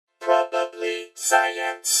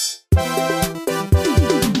Science.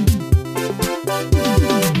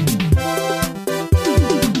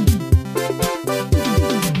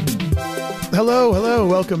 Hello,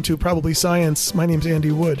 welcome to Probably Science. My name's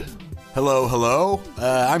Andy Wood. Hello.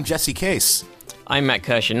 I'm Jesse Case. I'm Matt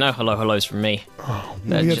Kirshen. No hellos from me.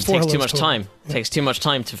 That just takes too much time. Yeah. Takes too much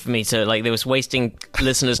time for me to, like, there was wasting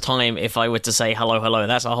listeners' time if I were to say hello.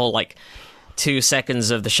 That's a whole, 2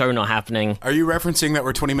 seconds of the show not happening. Are you referencing that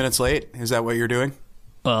we're 20 minutes late? Is that what you're doing?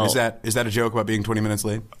 Well, is that a joke about being 20 minutes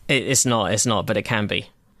late? It's not, but it can be.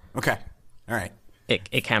 Okay. All right.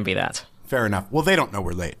 It can be that. Fair enough. Well, they don't know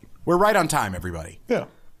we're late. We're right on time, everybody. Yeah.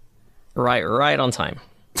 Right on time.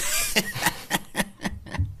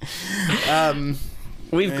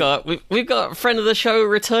 We've got friend of the show,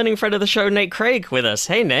 returning friend of the show, Nate Craig, with us.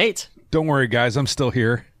 Hey, Nate. Don't worry, guys. I'm still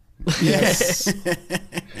here. Yes.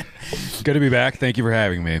 Good to be back. Thank you for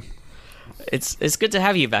having me. It's good to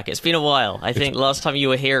have you back. It's been a while. I think last time you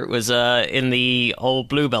were here, it was in the old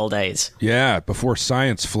Bluebell days. Yeah, before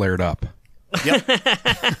science flared up. Yep.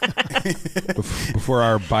 Before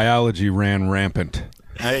our biology ran rampant.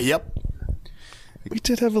 Yep. We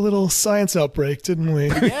did have a little science outbreak, didn't we?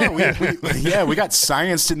 Yeah, we got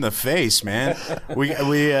scienced in the face, man.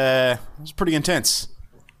 It was pretty intense.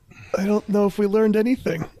 I don't know if we learned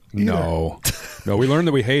anything either. No, we learned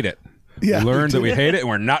that we hate it. Yeah, we learned that we hate it and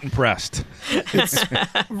we're not impressed. It's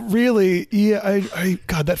really,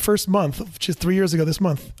 God, that first month, which is 3 years ago this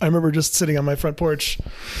month, I remember just sitting on my front porch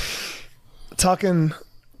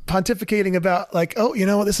pontificating about,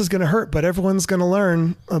 this is going to hurt, but everyone's going to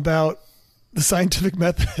learn about the scientific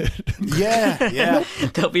method. Yeah.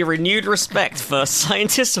 There'll be renewed respect for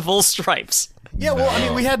scientists of all stripes. Yeah, well, I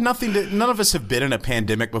mean, we had nothing to. None of us have been in a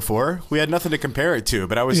pandemic before. We had nothing to compare it to.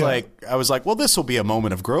 But I was like, well, this will be a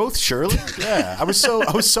moment of growth, surely. Yeah, I was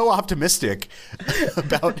so optimistic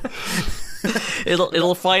about.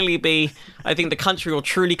 It'll finally be. I think the country will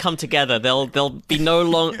truly come together. There'll be no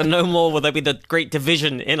more will there be the great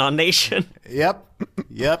division in our nation. Yep.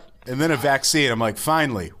 And then a vaccine. I'm like,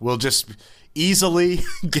 finally, we'll just easily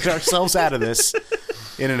get ourselves out of this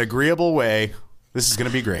in an agreeable way. This is going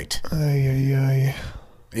to be great.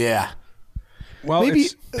 Yeah. Well,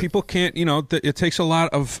 people can't. It takes a lot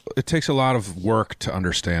of work to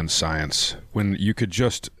understand science. When you could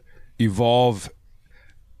just evolve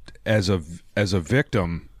as a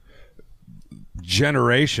victim,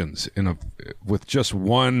 generations with just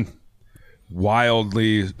one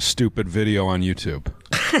wildly stupid video on YouTube.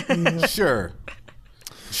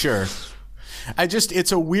 Sure.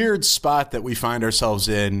 It's a weird spot that we find ourselves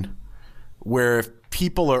in, where if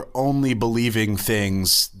people are only believing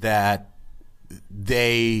things that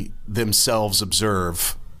they themselves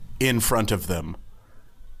observe in front of them,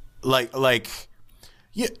 like the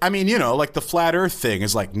flat Earth thing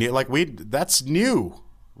is that's new,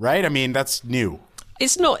 right? I mean, that's new.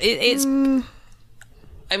 It's not. It's.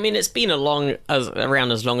 I mean, it's been around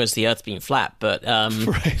as long as the Earth's been flat, but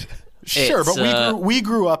right. But we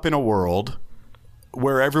grew up in a world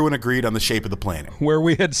where everyone agreed on the shape of the planet, where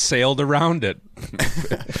we had sailed around it.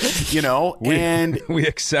 And we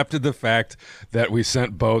accepted the fact that we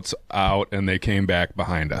sent boats out and they came back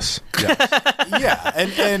behind us. Yeah,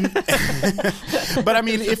 and but I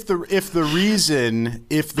mean, if the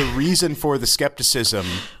reason for the skepticism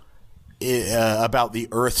about the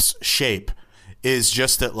Earth's shape is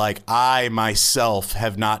just that, I myself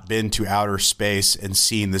have not been to outer space and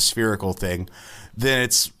seen the spherical thing, then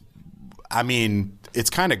it's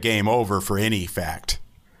kind of game over for any fact,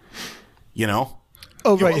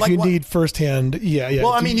 Oh, right. If you need firsthand, yeah.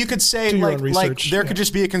 Well, I mean, you could say there could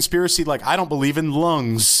just be a conspiracy. I don't believe in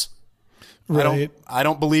lungs. Right. I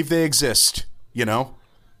don't believe they exist.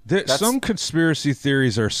 Some conspiracy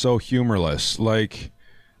theories are so humorless. Like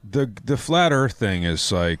the flat Earth thing is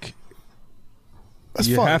that's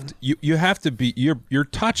you fun. have to be you're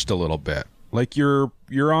touched a little bit. Like you're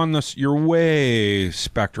on this, you're way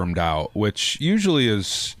spectrumed out, which usually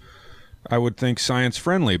is, I would think, science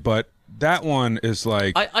friendly, but that one is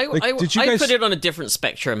I put it on a different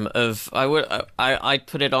spectrum of I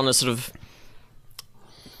put it on a sort of,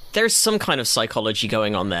 there's some kind of psychology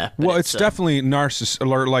going on there. Well, it's definitely narcissist,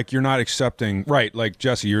 or you're not accepting, right? Like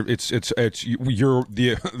Jesse,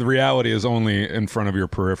 the reality is only in front of your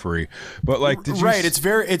periphery. But it's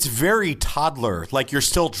very toddler. You're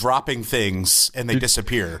still dropping things and they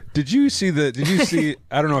disappear. Did you see?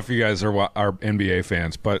 I don't know if you guys are NBA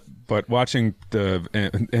fans, but watching the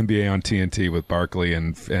NBA on TNT with Barkley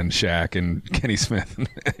and Shaq and Kenny Smith and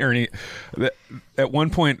Ernie, at one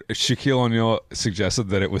point Shaquille O'Neal suggested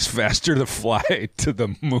that it was faster to fly to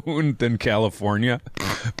the moon than California.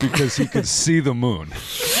 because he could see the moon.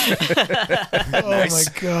 Oh my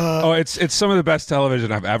god! Oh, it's some of the best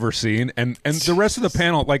television I've ever seen, and the rest of the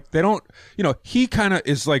panel, like, they don't, he kind of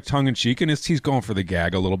is like tongue in cheek, and he's going for the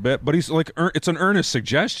gag a little bit, but he's like, it's an earnest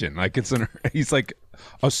suggestion, like he's like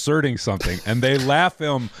asserting something, and they laugh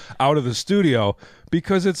him out of the studio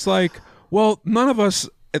because it's like, well, none of us.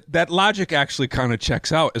 That logic actually kind of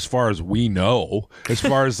checks out as far as we know, as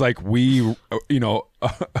far as like we,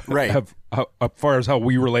 right. As far as how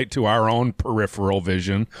we relate to our own peripheral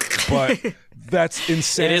vision. But that's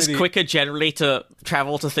insanity. It is quicker generally to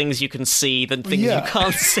travel to things you can see than things you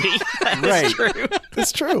can't see. That's true.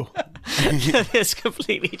 That's true. That is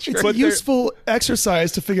completely true. It's a useful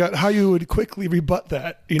exercise to figure out how you would quickly rebut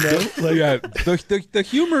that, Like, yeah, the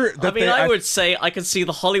humor that I would say I can see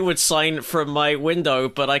the Hollywood sign from my window,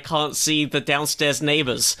 but I can't see the downstairs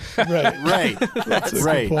neighbors. Right. That's a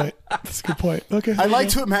good point. That's a good point. Okay. I like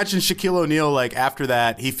to imagine Shaquille O'Neal, like, after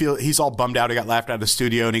that, he's all bummed out. He got laughed out of the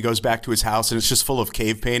studio, and he goes back to his house, and it's just full of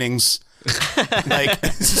cave paintings. Like,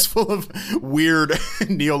 it's just full of weird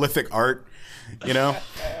Neolithic art, By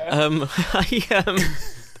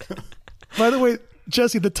the way,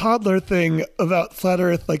 Jesse, the toddler thing about Flat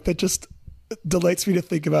Earth, like, that just delights me to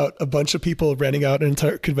think about a bunch of people renting out an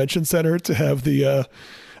entire convention center to have the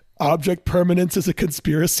object permanence as a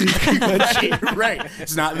conspiracy convention. Right.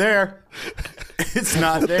 It's not there. It's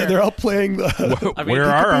not there. They're all playing the... Where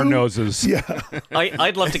are our noses? Yeah.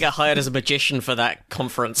 I'd love to get hired as a magician for that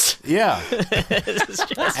conference. Yeah.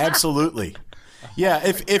 Absolutely. Yeah,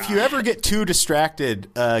 if you ever get too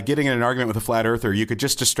distracted getting in an argument with a flat earther, you could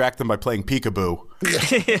just distract them by playing peekaboo,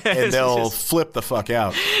 and they'll flip the fuck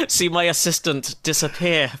out. See my assistant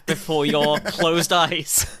disappear before your closed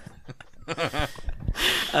eyes.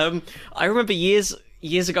 I remember years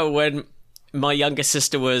ago when my younger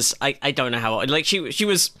sister was, I don't know how old, like she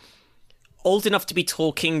was old enough to be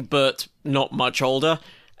talking, but not much older,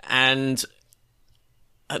 and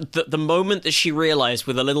the moment that she realized,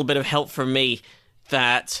 with a little bit of help from me,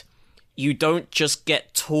 that you don't just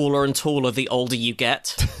get taller and taller the older you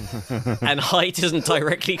get, and height isn't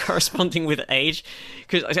directly corresponding with age.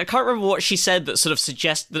 Because I can't remember what she said that sort of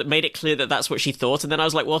that made it clear that that's what she thought. And then I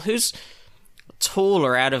was like, well, who's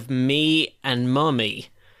taller out of me and Mummy?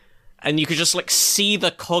 And you could just like see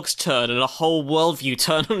the cogs turn and a whole worldview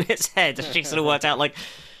turn on its head. And she sort of worked out like,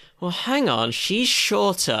 well, hang on, she's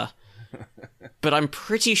shorter, but I'm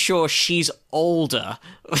pretty sure she's older.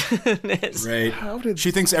 Right.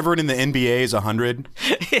 She thinks everyone in the NBA is 100.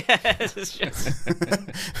 Yes, it's just...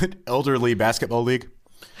 Elderly basketball league.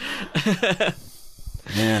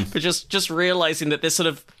 Man. But just realizing that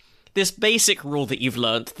this basic rule that you've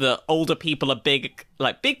learned, that older people are big,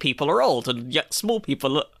 like big people are old, and yet small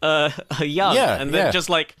people are young. Yeah, and then just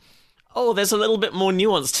like, oh, there's a little bit more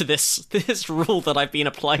nuance to this rule that I've been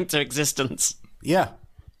applying to existence. Yeah.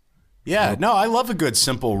 Yeah, no, I love a good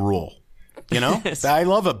simple rule. Yes. I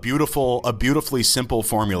love a beautifully simple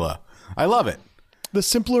formula. I love it. The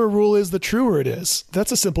simpler a rule is, the truer it is.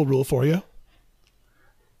 That's a simple rule for you.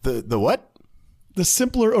 The what? The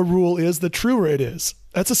simpler a rule is, the truer it is.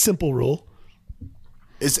 That's a simple rule.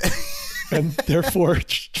 And therefore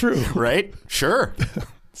true. Right? Sure.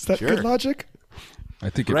 Is that good logic? I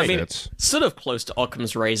think it fits. Sort of close to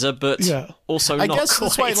Occam's razor, but also not I guess quite.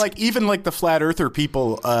 that's why, like, even like the flat earther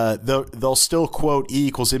people, they'll still quote E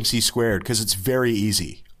equals MC squared because it's very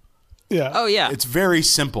easy. Yeah. Oh yeah. It's very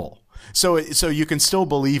simple. So you can still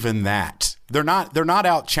believe in that. They're not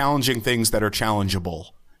out challenging things that are challengeable.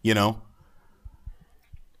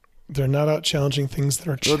 They're not out challenging things that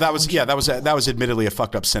are challenging. Well, that was admittedly a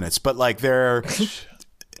fucked up sentence, but like they're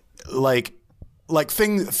like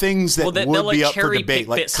things that they'll would be up for cherry debate, pick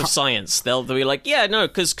like bits of science. They'll be like, yeah, no,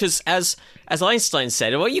 because as Einstein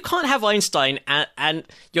said, well, you can't have Einstein, and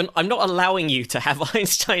I'm not allowing you to have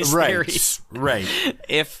Einstein's theories, right?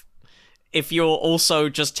 If you're also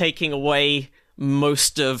just taking away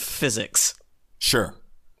most of physics, sure.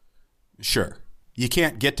 You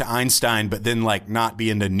can't get to Einstein, but then like not be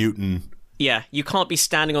into Newton. Yeah, you can't be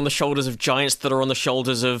standing on the shoulders of giants that are on the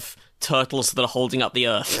shoulders of turtles that are holding up the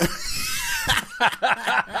earth.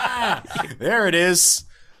 There it is.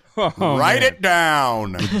 Write it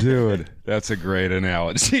down. Dude, that's a great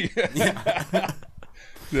analogy.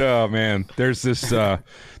 Oh, man. There's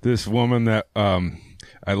this woman that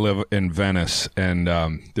I live in Venice, and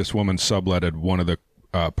this woman subletted one of the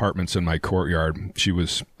apartments in my courtyard. She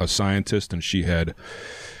was a scientist, and she had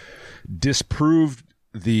disproved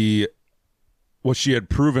she had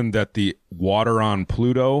proven that the water on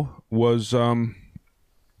Pluto was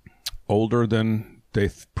older than they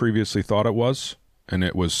previously thought it was, and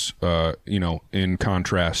it was in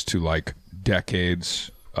contrast to like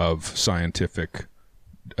decades scientific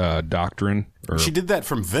doctrine. She did that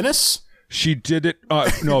from Venice? She did it.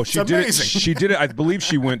 No, she did it. She did it. I believe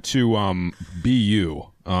she went to BU,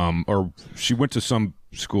 or she went to some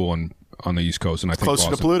school on the East Coast, and I think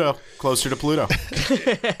Closer to Pluto.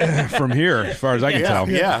 From here, as far as I can tell.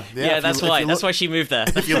 Yeah. That's why. That's why she moved there.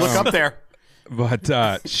 If you look up there.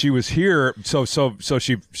 But she was here, so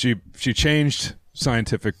she changed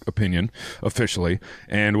scientific opinion officially,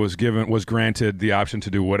 and was granted the option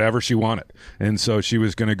to do whatever she wanted. And so she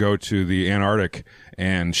was going to go to the Antarctic,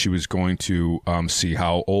 and she was going to see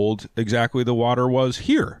how old exactly the water was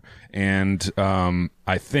here. And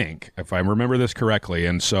I think, if I remember this correctly,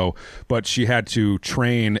 but she had to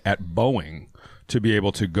train at Boeing to be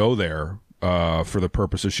able to go there for the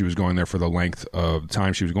purposes she was going there for, the length of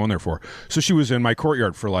time she was going there for. So she was in my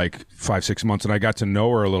courtyard for like 5-6 months, and I got to know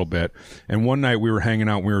her a little bit. And one night we were hanging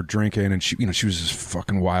out, we were drinking, and she was this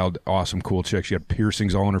fucking wild, awesome, cool chick. She had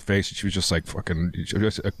piercings all on her face, and she was just like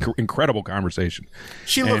just an incredible conversation.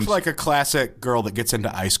 She looked like a classic girl that gets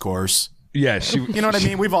into ice cores. Yeah, you know what I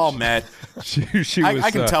mean? We've all met. She was, I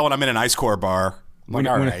can tell when I'm in an ice core bar. I'm like,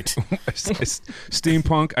 all right.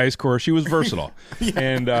 Steampunk, ice core. She was versatile.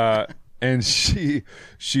 Yeah. And she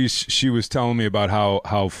was telling me about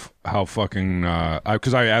how fucking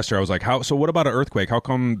because I asked her, I was like, so what about an earthquake? How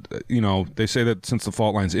come they say that since the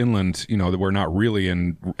fault line's inland, that we're not really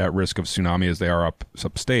at risk of tsunami as they are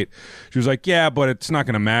upstate. She was like, yeah, but it's not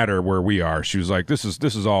going to matter where we are. She was like, this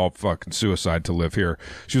is all fucking suicide to live here.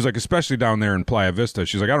 She was like, especially down there in Playa Vista.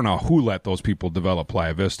 She's like, I don't know who let those people develop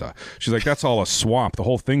Playa Vista. She's like, that's all a swamp. The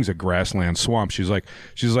whole thing's a grassland swamp. She's like,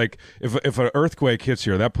 if an earthquake hits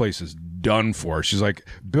here, that place is done for. She's like,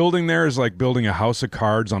 building there is like building a house of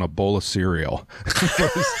cards on a bowl of cereal.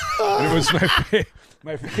 It was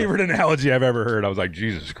my favorite analogy I've ever heard. I was like,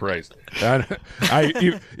 Jesus Christ.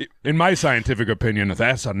 In my scientific opinion,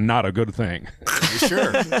 that's not a good thing.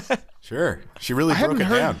 Sure. She really broke it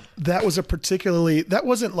down. That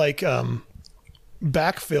wasn't like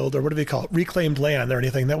backfilled, or what do they call it? Reclaimed land or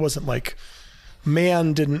anything. That wasn't like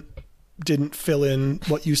man didn't fill in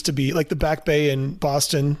what used to be like the Back Bay in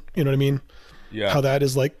Boston. You know what I mean? Yeah. How that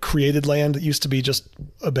is like created land that used to be just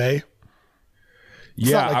a bay. It's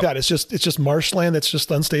not like that. It's just marshland that's just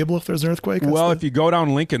unstable if there's an earthquake. If you go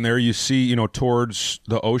down Lincoln there, you see, towards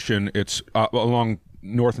the ocean, it's along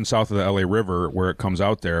north and south of the LA River where it comes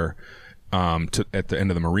out there at the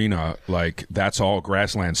end of the marina. Like, that's all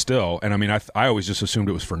grassland still. And I mean, I always just assumed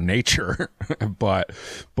it was for nature, but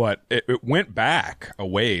it went back a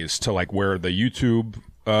ways to like where the YouTube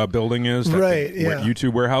building is, right? Yeah,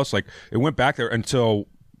 YouTube warehouse. Like, it went back there until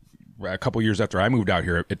a couple years after I moved out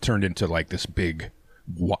here. It turned into like this big,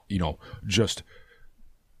 just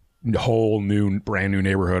whole brand new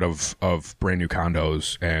neighborhood of brand new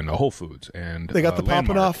condos and a Whole Foods, and they got the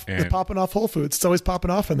popping off Whole Foods. It's always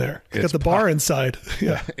popping off in there. They got the bar inside.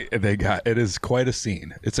 Yeah, it is quite a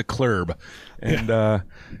scene. It's a club, and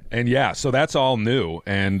so that's all new.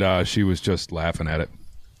 And she was just laughing at it.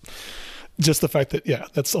 Just the fact that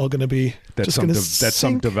that's all going to be that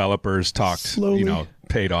some developers talked slowly.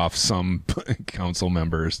 Paid off some council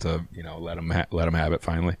members to let them have it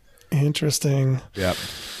finally. Interesting. Yep.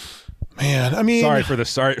 Man, I mean, sorry for the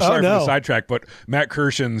sidetrack, but Matt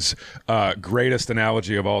Kirshen's greatest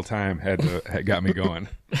analogy of all time had got me going.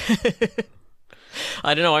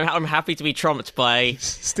 I don't know. I'm happy to be trumped by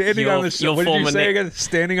standing on the. What did you say again?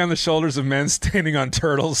 Standing on the shoulders of men, standing on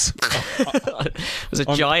turtles. There's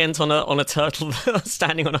a giant on a turtle,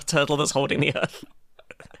 standing on a turtle that's holding the earth.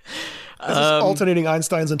 Alternating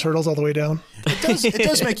Einsteins and turtles all the way down. It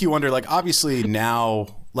does make you wonder. Like, obviously now,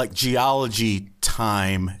 like, geology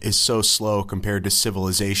time is so slow compared to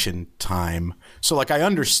civilization time. So, like, I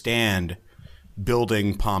understand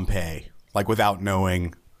building Pompeii, like, without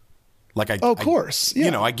knowing. Like, of course,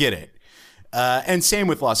 yeah. I get it. And same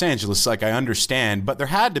with Los Angeles. Like, I understand, but there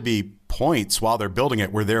had to be points while they're building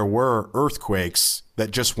it where there were earthquakes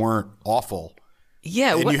that just weren't awful.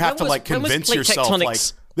 Yeah, and you have to like convince yourself, like,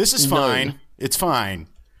 this is fine. It's fine.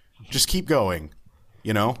 Just keep going.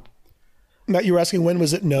 Matt, you were asking when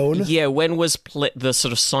was it known? Yeah, when was the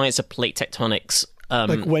sort of science of plate tectonics?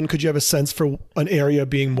 Like, when could you have a sense for an area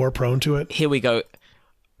being more prone to it? Here we go.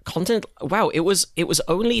 Content. Wow, it was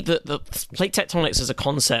only the plate tectonics as a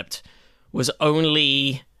concept was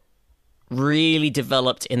only really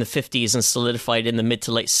developed in the 50s and solidified in the mid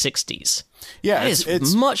to late 60s. Yeah,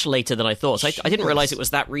 it's much later than I thought. So I didn't realize it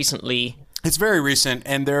was that recently. It's very recent,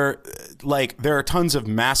 and there are tons of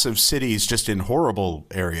massive cities just in horrible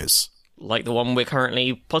areas, like the one we're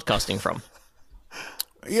currently podcasting from.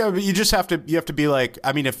 Yeah, but you have to be like,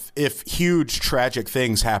 I mean, if huge tragic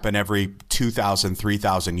things happen every 2,000,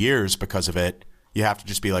 3,000 years because of it, you have to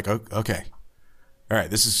just be like, oh, okay, all right,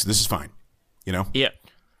 this is fine, you know? Yeah.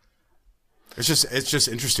 It's just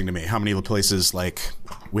interesting to me how many places like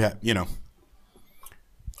we have, you know.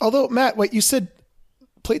 Although, Matt, wait, you said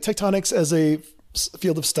plate tectonics as a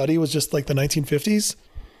field of study was just like the 1950s?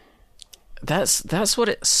 That's what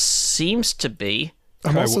it seems to be.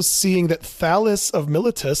 I'm also seeing that Thales of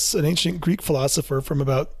Miletus, an ancient Greek philosopher from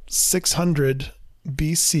about 600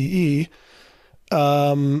 BCE,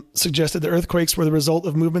 suggested that earthquakes were the result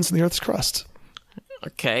of movements in the Earth's crust.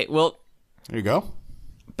 Okay, well... There you go.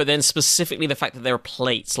 But then specifically the fact that there are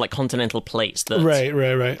plates, like continental plates, that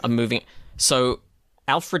right. are moving. So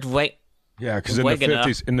Alfred Wegener... Yeah, because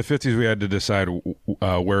in the 50s we had to decide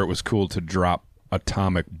where it was cool to drop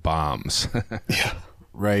atomic bombs. Yeah.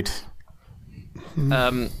 Right.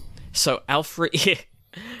 So Alfred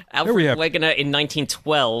Wegener in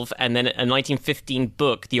 1912, and then a 1915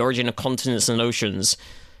 book, The Origin of Continents and Oceans,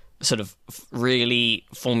 sort of really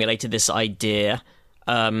formulated this idea,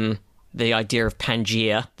 the idea of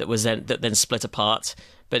Pangaea that then split apart,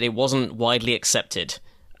 but it wasn't widely accepted.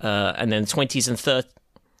 And then 20s and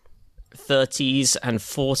 30s and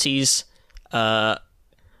 40s,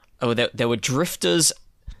 there were drifters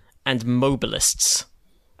and mobilists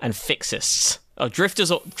and fixists.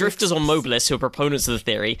 Drifters or mobilists who are proponents of the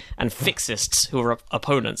theory, and fixists who are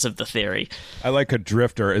opponents of the theory. I like a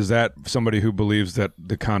drifter. Is that somebody who believes that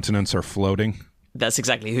the continents are floating? That's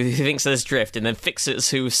exactly who thinks there's drift, and then fixers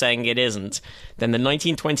who are saying it isn't. Then the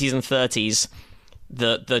 1920s and 30s,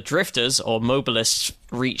 the drifters or mobilists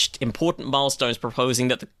reached important milestones proposing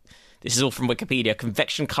that this is all from Wikipedia,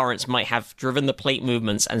 convection currents might have driven the plate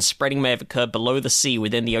movements and spreading may have occurred below the sea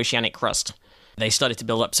within the oceanic crust. They started to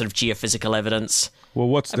build up sort of geophysical evidence.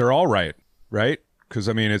 Well, they're all right? Because,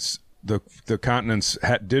 I mean, it's the continents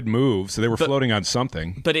did move, so they were floating on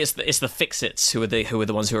something. But it's the fixits who are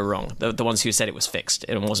the ones who are wrong, the ones who said it was fixed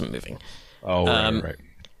and wasn't moving. Oh, right.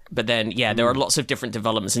 But then, there are lots of different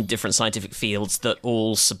developments in different scientific fields that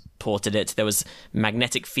all supported it. There was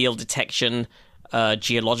magnetic field detection,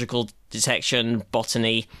 geological detection,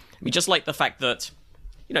 botany. I mean, just like the fact that,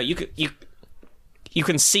 you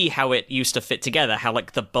can see how it used to fit together, how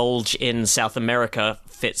like the bulge in South America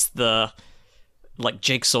fits the like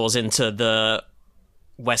jigsaws into the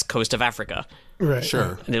west coast of Africa. Right.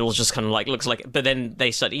 Sure. And it all just kind of like looks like, but then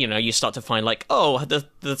they start, you start to find like, oh,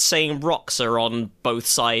 the same rocks are on both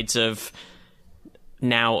sides of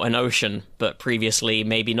now an ocean, but previously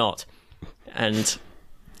maybe not. And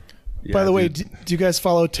by the way, do you guys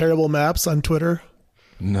follow Terrible Maps on Twitter?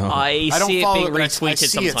 No. I see it being retweeted I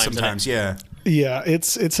see it sometimes, yeah. Yeah,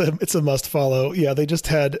 it's a must follow. Yeah, they just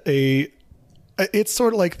had it's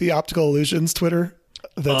sort of like the Optical Illusions Twitter.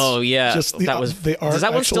 Is that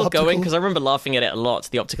one still going? Because I remember laughing at it a lot,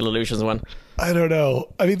 the Optical Illusions one. I don't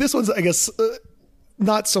know. I mean, this one's, I guess,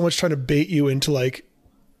 not so much trying to bait you into like,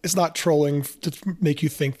 it's not trolling to make you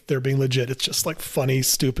think they're being legit. It's just like funny,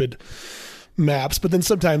 stupid maps. But then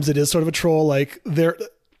sometimes it is sort of a troll. Like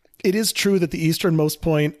it is true that the easternmost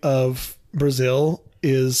point of Brazil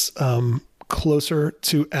is closer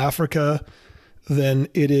to Africa than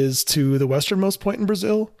it is to the westernmost point in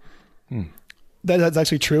Brazil. That's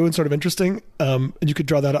actually true and sort of interesting. And you could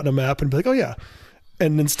draw that out on a map and be like, oh yeah.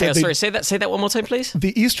 And instead, say that one more time, please.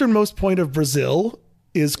 The easternmost point of Brazil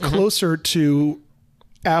is closer to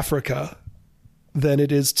Africa than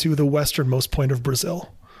it is to the westernmost point of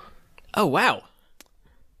Brazil. Oh wow.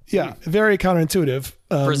 Yeah, very counterintuitive.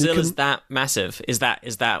 Brazil is that massive. Is that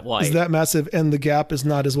why? Is that massive, and the gap is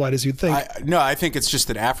not as wide as you'd think. I think it's just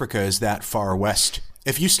that Africa is that far west.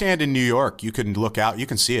 If you stand in New York, you can look out. You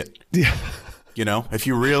can see it. Yeah. If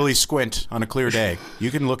you really squint on a clear day,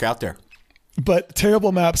 you can look out there. But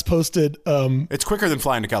Terrible Maps posted... it's quicker than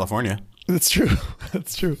flying to California. That's true.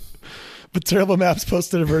 That's true. But Terrible Maps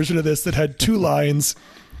posted a version of this that had two lines,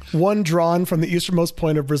 one drawn from the easternmost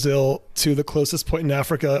point of Brazil to the closest point in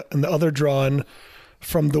Africa, and the other drawn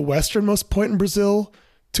from the westernmost point in Brazil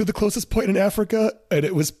to the closest point in Africa. And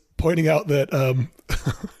it was pointing out that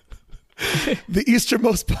the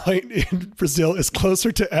easternmost point in Brazil is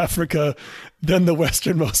closer to Africa than the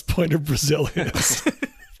westernmost point of Brazil is.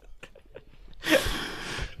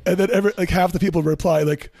 And then half the people reply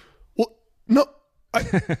like, well, no,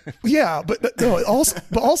 yeah, but no,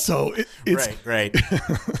 also it's right.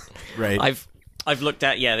 Right. I've looked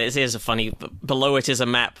at, this is a funny, below it is a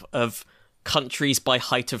map of countries by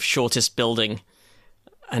height of shortest building,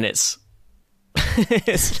 and it's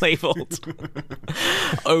labeled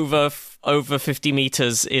over 50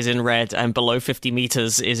 meters is in red and below 50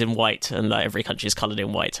 meters is in white, and every country is colored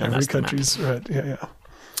in white. And every country's red.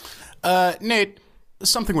 Yeah. Nate,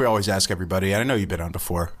 something we always ask everybody, and I know you've been on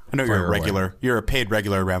before. I know you're a regular. Away. You're a paid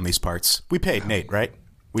regular around these parts. We paid Nate, right?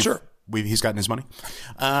 Sure. He's gotten his money.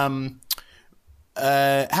 How'd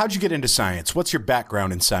you get into science? What's your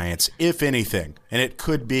background in science, if anything? And it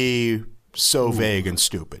could be so vague and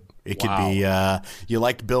stupid. It could be you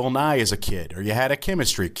liked Bill Nye as a kid, or you had a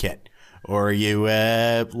chemistry kit, or you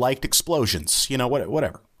liked explosions.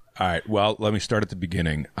 Whatever. All right. Well, let me start at the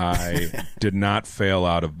beginning. I did not fail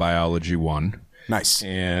out of Biology 1. Nice.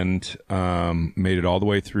 And made it all the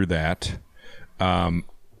way through that.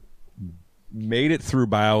 Made it through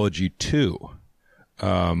Biology 2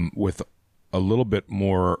 with a little bit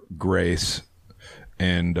more grace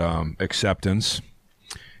and acceptance.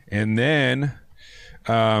 And then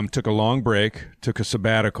took a long break, took a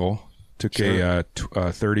sabbatical, took a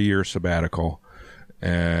 30-year sabbatical.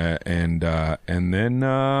 And then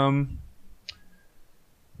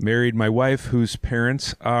married my wife, whose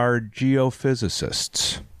parents are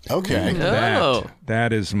geophysicists. Okay,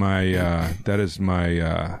 that is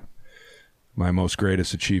my my most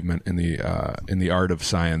greatest achievement in the art of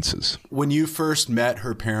sciences. When you first met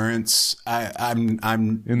her parents, I'm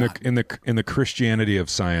in the Christianity of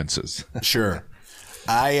sciences. Sure,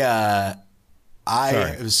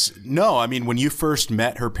 when you first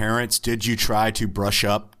met her parents, did you try to brush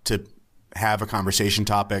up to have a conversation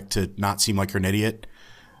topic to not seem like you're an idiot?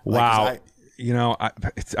 Wow.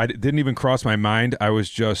 I didn't even cross my mind. I was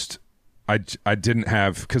just, I didn't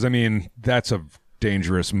have, because I mean, that's a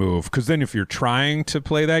dangerous move. Because then if you're trying to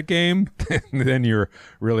play that game, then you're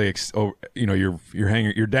really,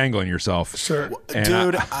 you're dangling yourself. Sure. And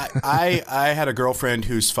dude, I had a girlfriend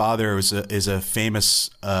whose father is a famous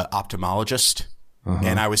ophthalmologist.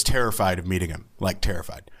 And I was terrified of meeting him, like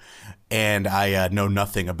terrified. And I know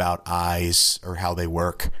nothing about eyes or how they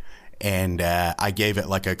work. And I gave it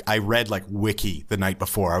I read Wiki the night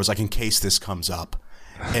before. I was like, in case this comes up.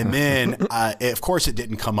 And then, of course it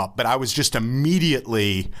didn't come up, but I was just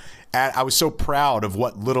immediately, I was so proud of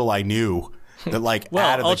what little I knew. That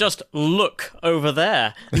I'll just look over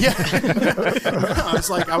there. Yeah,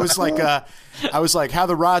 I was like, how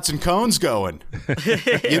the rods and cones going?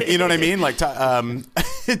 You know what I mean?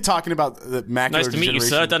 Talking about the macular Nice to meet you,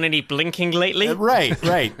 sir. Done any blinking lately? Right.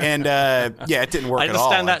 And it didn't work at all. I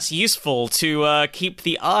understand that's useful to keep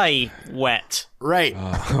the eye wet. Right.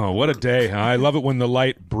 Oh, what a day! I love it when the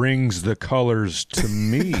light brings the colors to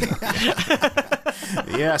me.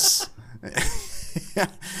 Yes.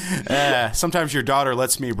 Sometimes your daughter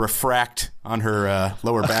lets me refract on her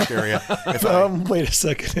lower back area. Wait a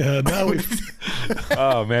second. Now we.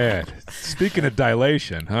 Oh man! Speaking of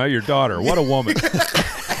dilation, your daughter, what a woman!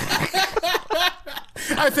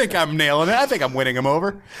 I think I'm nailing it. I think I'm winning him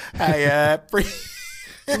over. You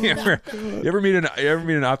ever meet an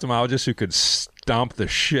ophthalmologist who could stomp the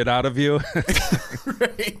shit out of you?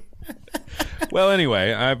 Right. Well,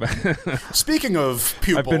 anyway, speaking of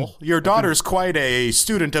pupil, your daughter's quite a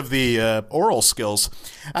student of the oral skills.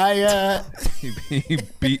 He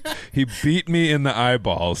beat me in the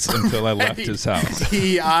eyeballs until I left his house.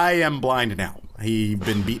 I am blind now. He's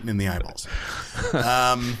been beaten in the eyeballs.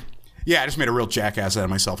 Yeah, I just made a real jackass out of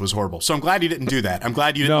myself. It was horrible. So I'm glad you didn't do that. I'm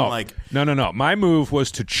glad you didn't No. My move was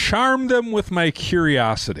to charm them with my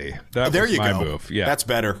curiosity. There you go. Move. Yeah, that's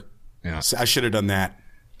better. Yeah, I should have done that.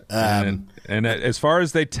 And as far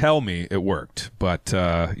as they tell me, it worked. But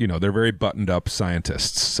they're very buttoned up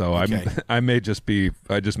scientists. So okay.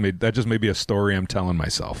 That just may be a story I'm telling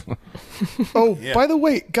myself. Oh, yeah. By the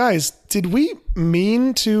way, guys, did we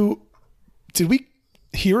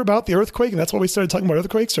hear about the earthquake and that's why we started talking about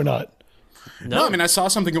earthquakes or not? No, I mean, I saw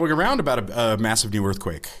something going around about a massive new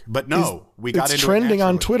earthquake, but it's trending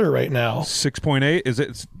on Twitter right now. 6.8? Is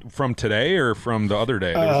it from today or from the other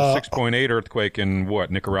day? There was a 6.8 earthquake in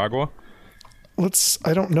Nicaragua?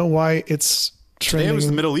 I don't know why it's trending. Today was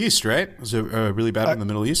the Middle East, right? Was it really bad in the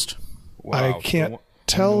Middle East? Wow. I can't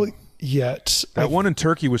tell yet. That one in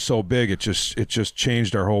Turkey was so big, it just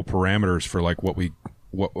changed our whole parameters for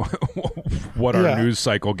what our news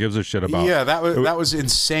cycle gives a shit about. Yeah, that was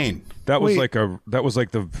insane. That was like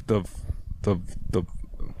the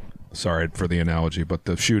sorry for the analogy, but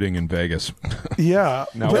the shooting in Vegas. Yeah.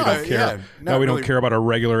 Now we don't care. Now we don't care about a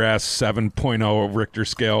regular ass 7.0 Richter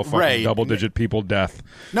scale fucking double-digit people death.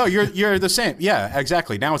 No, you're the same. Yeah,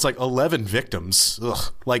 exactly. Now it's 11 victims.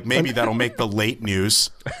 Ugh. Maybe that'll make the late news.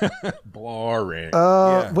 Boring.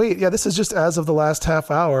 Wait, this is just as of the last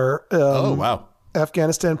half hour. Oh, wow.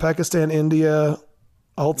 Afghanistan, Pakistan, India.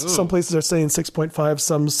 Some places are saying 6.5,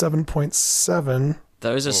 some 7.7.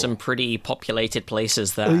 Those are some pretty populated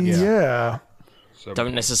places that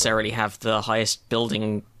don't necessarily have the highest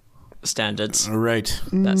building standards. Right.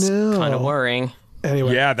 That's kind of worrying.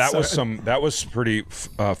 Anyway, yeah, that was pretty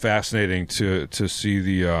fascinating to see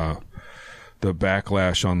the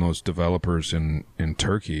backlash on those developers in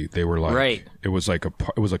Turkey. They were like, right. It was like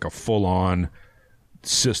a full on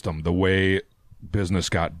system. The way business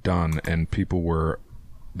got done, and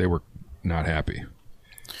they were not happy.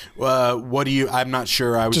 What do you? I'm not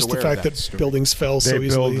sure. I was just aware the fact of that that buildings fell so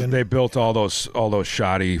easily. They built all those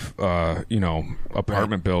shoddy,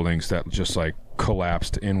 apartment buildings that just like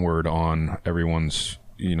collapsed inward on everyone's,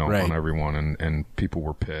 on everyone, and people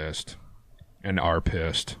were pissed, and are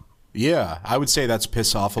pissed. Yeah, I would say that's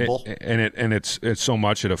piss-offable. And it's so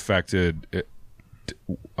much it affected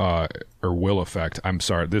or will affect. I'm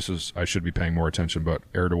sorry, I should be paying more attention, but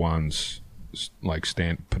Erdogan's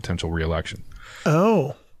potential re-election.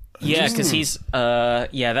 Oh. Yeah, because he's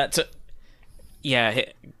as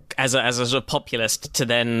a populist to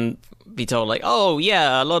then be told like, oh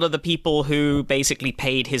yeah, a lot of the people who basically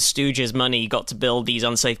paid his stooges money got to build these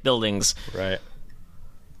unsafe buildings, right,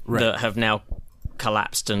 that have now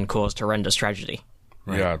collapsed and caused horrendous tragedy.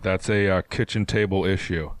 Right. Yeah, that's a kitchen table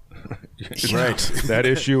issue. Right. That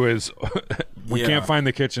issue is we can't find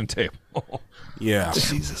the kitchen table. Yeah.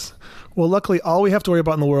 Jesus. Well, luckily, all we have to worry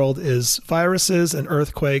about in the world is viruses and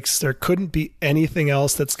earthquakes. There couldn't be anything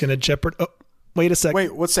else that's going to jeopardize. Oh, wait a second.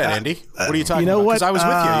 Wait, what's that, Andy? What are you talking about? Because I was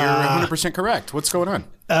with you. You're 100% correct. What's going on?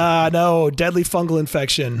 No, deadly fungal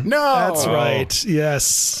infection. No. That's right.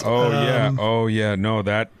 Yes. Oh, yeah. No,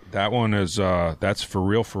 that one is, that's for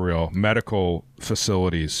real. Medical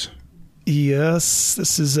facilities. Yes,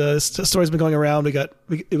 this is a story's been going around.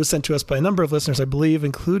 It was sent to us by a number of listeners, I believe,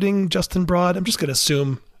 including Justin Broad. I'm just going to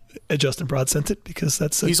assume Justin Broad sent it because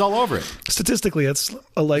he's all over it. Statistically, it's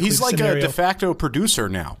a likely He's like scenario. a de facto producer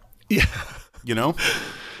now. Yeah.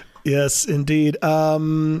 Yes, indeed.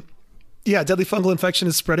 Deadly fungal infection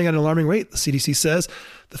is spreading at an alarming rate, the CDC says.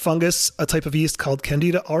 The fungus, a type of yeast called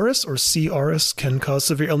Candida auris, or C. auris, can cause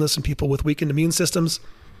severe illness in people with weakened immune systems.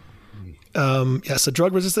 So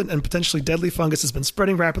drug-resistant and potentially deadly fungus has been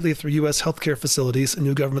spreading rapidly through U.S. healthcare facilities. A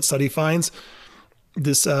new government study finds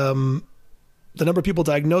this. The number of people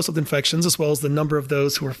diagnosed with infections, as well as the number of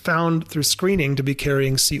those who were found through screening to be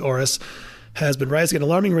carrying C. auris, has been rising at an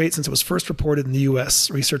alarming rate since it was first reported in the U.S.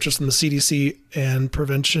 Researchers from the CDC and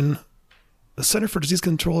the Center for Disease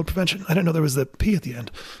Control and Prevention, I didn't know there was the P at the end,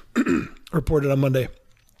 reported on Monday.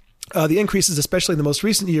 The increases, especially in the most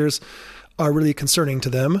recent years, are really concerning to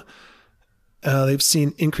them. They've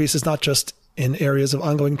seen increases not just in areas of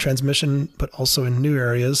ongoing transmission, but also in new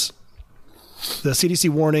areas. The CDC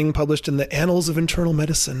warning, published in the Annals of Internal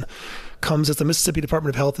Medicine, comes as the Mississippi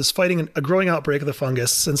Department of Health is fighting a growing outbreak of the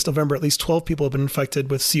fungus. Since November, at least 12 people have been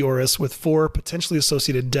infected with C. auris, with 4 potentially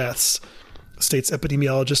associated deaths. The state's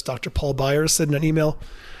epidemiologist, Dr. Paul Byers, said in an email,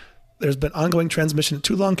 there's been ongoing transmission at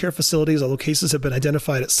 2 long care facilities, although cases have been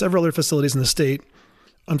identified at several other facilities in the state.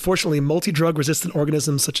 Unfortunately, multi-drug resistant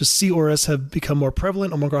organisms such as C. auris have become more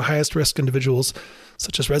prevalent among our highest risk individuals,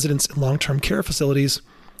 such as residents in long-term care facilities.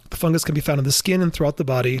 The fungus can be found in the skin and throughout the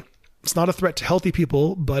body. It's not a threat to healthy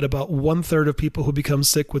people, but about 1/3 of people who become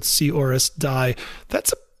sick with C. auris die.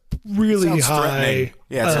 That's a really high.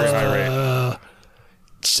 Yeah, it's a very high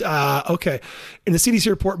rate. Okay. In the CDC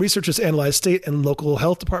report, researchers analyzed state and local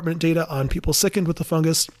health department data on people sickened with the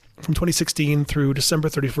fungus from 2016 through December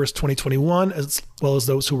 31st, 2021, as well as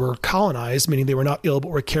those who were colonized, meaning they were not ill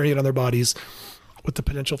but were carrying it on their bodies with the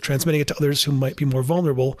potential of transmitting it to others who might be more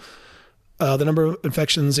vulnerable. The number of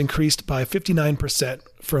infections increased by 59%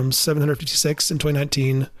 from 756 in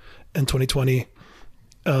 2019 and 2020,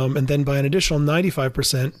 and then by an additional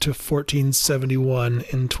 95% to 1471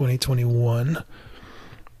 in 2021.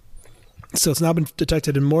 So it's now been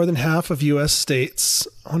detected in more than half of U.S. states.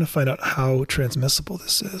 I want to find out how transmissible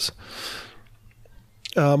this is.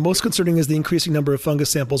 Most concerning is the increasing number of fungus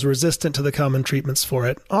samples resistant to the common treatments for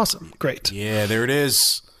it. Awesome. Great. Yeah, there it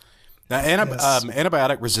is. Now,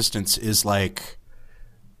 antibiotic resistance is like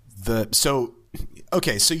so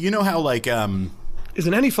you know how like is an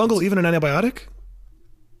antifungal even an antibiotic?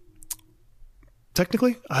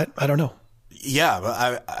 Technically, I don't know. Yeah,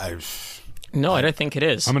 but No, I don't think it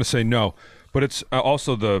is. I'm going to say no, but it's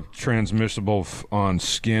also the transmissible on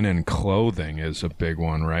skin and clothing is a big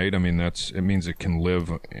one, right? I mean, it means it can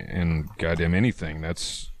live in goddamn anything.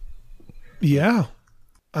 Yeah.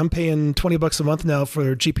 I'm paying $20 a month now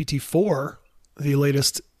for GPT-4, the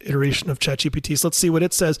latest iteration of ChatGPT. So let's see what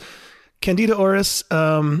it says. Candida auris,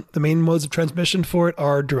 the main modes of transmission for it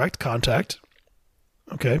are direct contact.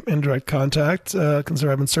 Okay, indirect contact can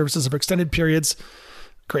survive in surfaces over extended periods.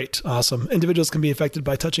 Great, awesome. Individuals can be infected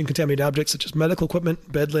by touching contaminated objects such as medical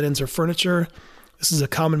equipment, bed linens, or furniture. This is a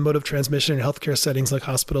common mode of transmission in healthcare settings like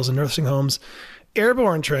hospitals and nursing homes.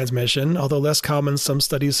 Airborne transmission, although less common, some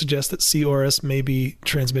studies suggest that C. auris may be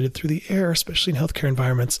transmitted through the air, especially in healthcare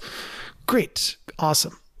environments. Great.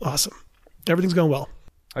 Awesome. Everything's going well.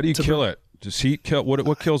 How do you kill it? Does heat kill?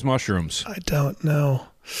 What kills mushrooms? I don't know.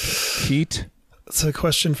 Heat? It's a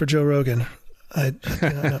question for Joe Rogan. I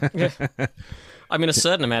don't know. I mean, a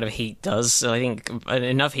certain amount of heat does. I think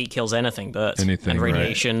enough heat kills anything, anything, and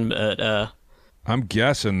radiation. Right. But I'm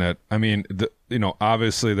guessing that. I mean,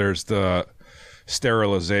 obviously there's the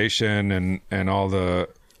sterilization and all the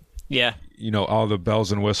all the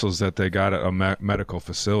bells and whistles that they got at a medical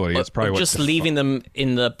facility. It's probably just leaving them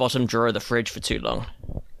in the bottom drawer of the fridge for too long.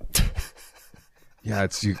 Yeah,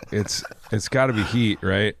 it's got to be heat,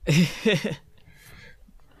 right?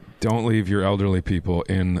 Don't leave your elderly people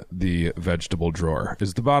in the vegetable drawer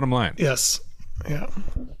is the bottom line. Yes. Yeah.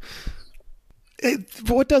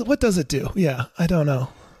 What does it do? Yeah, I don't know.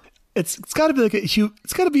 It's got to be like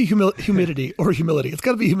it's got to be humidity or humility. It's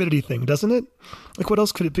got to be a humidity thing, doesn't it? Like, what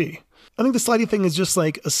else could it be? I think the slidey thing is just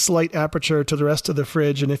like a slight aperture to the rest of the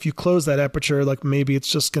fridge, and if you close that aperture, like maybe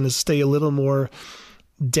it's just going to stay a little more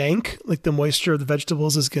dank. Like the moisture of the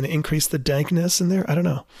vegetables is going to increase the dankness in there. I don't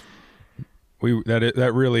know.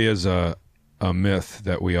 That really is a myth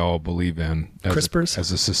that we all believe in CRISPRs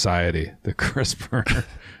as a society. The CRISPR.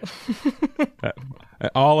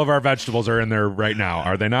 All of our vegetables are in there right now,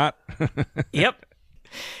 are they not? Yep.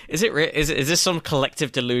 Is this some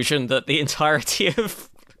collective delusion that the entirety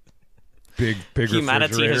of big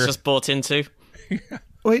humanity has just bought into?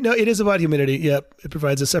 Wait, no, it is about humidity. Yep. It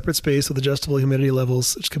provides a separate space with adjustable humidity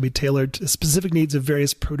levels, which can be tailored to specific needs of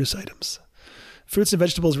various produce items. Fruits and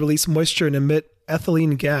vegetables release moisture and emit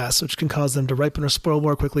ethylene gas, which can cause them to ripen or spoil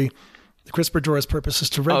more quickly. The CRISPR drawer's purpose is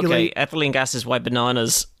to regulate... Okay, ethylene gas is why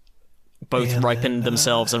bananas both ripen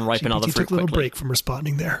themselves and ripen other fruit quickly. You took a little break from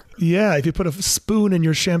responding there. Yeah, if you put a spoon in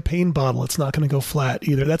your champagne bottle, it's not going to go flat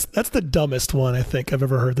either. That's the dumbest one I think I've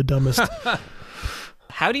ever heard, the dumbest.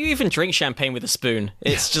 How do you even drink champagne with a spoon?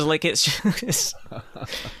 It's just like it's...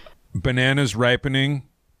 Bananas ripening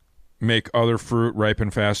make other fruit ripen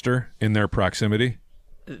faster in their proximity?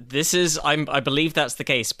 I believe that's the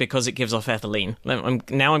case because it gives off ethylene. I'm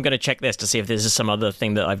going to check this to see if this is some other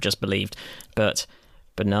thing that I've just believed. But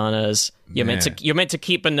bananas, you're meant to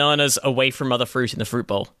keep bananas away from other fruit in the fruit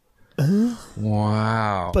bowl.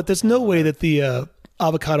 Wow. But there's no way that the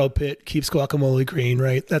avocado pit keeps guacamole green,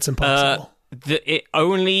 right? That's impossible.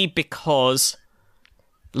 Only because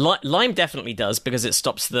lime definitely does because it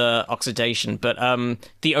stops the oxidation. But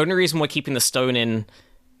the only reason why keeping the stone in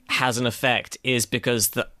has an effect is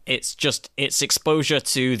because it's exposure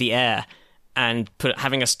to the air, and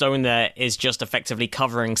having a stone there is just effectively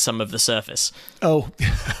covering some of the surface. Oh,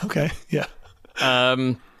 okay, yeah.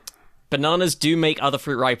 Bananas do make other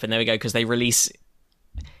fruit ripen. There we go, because they release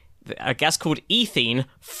a gas called ethene,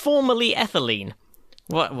 formerly ethylene.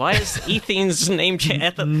 Why is ethene's name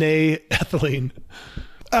ethylene? Nay, ethylene.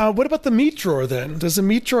 What about the meat drawer then? Does a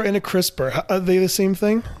meat drawer and a CRISPR, are they the same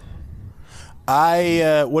thing?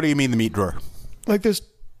 What do you mean the meat drawer? Like there's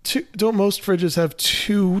two, don't most fridges have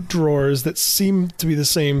two drawers that seem to be the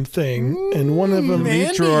same thing? And one of them...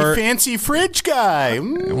 Meat drawer. Fancy fridge guy.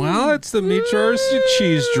 Well, it's the meat drawer, it's the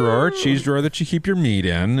cheese drawer that you keep your meat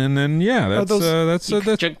in. And then, yeah, that's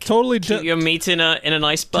totally... Keep your meat in a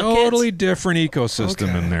nice bucket? Totally different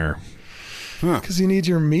ecosystem in there. Because you need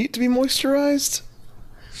your meat to be moisturized?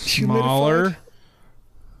 Smaller,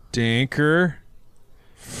 danker,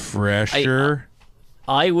 fresher.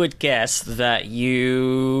 I would guess that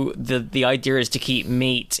the idea is to keep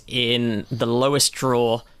meat in the lowest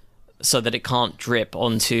drawer so that it can't drip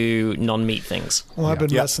onto non-meat things. Well, I've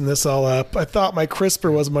been messing this all up. I thought my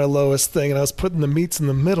CRISPR was my lowest thing, and I was putting the meats in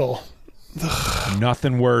the middle. Ugh.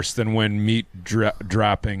 Nothing worse than when meat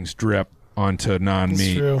droppings drip onto non-meat.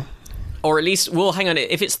 That's true. Or at least, well, hang on,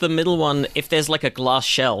 if it's the middle one, if there's like a glass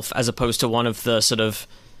shelf as opposed to one of the sort of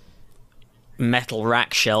metal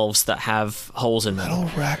rack shelves that have holes in them.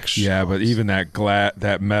 Metal rack shelves. Yeah, but even that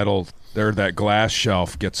glass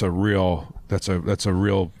shelf gets a real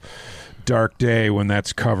dark day when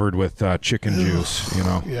that's covered with chicken juice, you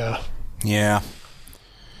know. Yeah.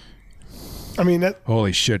 I mean that.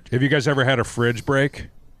 Holy shit! Have you guys ever had a fridge break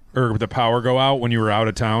or the power go out when you were out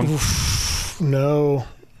of town? Oof, no.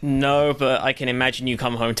 No, but I can imagine you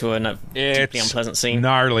come home to a deeply unpleasant scene.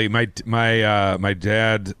 Gnarly. My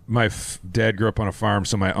dad grew up on a farm,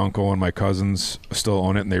 so my uncle and my cousins still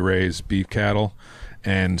own it, and they raise beef cattle.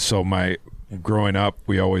 And so growing up,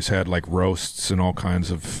 we always had like roasts and all kinds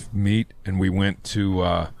of meat, and we went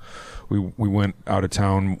to we went out of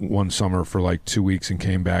town one summer for like 2 weeks and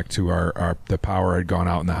came back to our the power had gone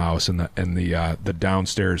out in the house, and the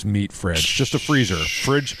downstairs meat fridge, just a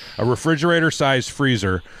fridge, a refrigerator sized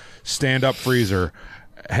freezer, stand up freezer,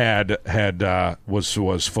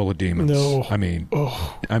 was full of demons. No. I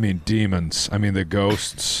mean demons. I mean the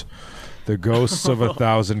ghosts of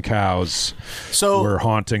 1,000 cows were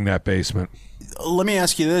haunting that basement. Let me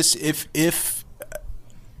ask you this: if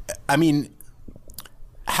I mean,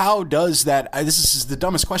 how does that? This is the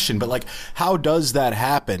dumbest question, but like, how does that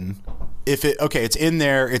happen? If it's in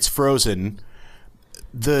there, it's frozen.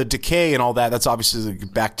 The decay and all that's obviously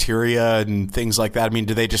like bacteria and things like that. I mean,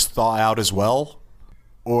 do they just thaw out as well?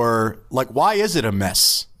 Or, like, why is it a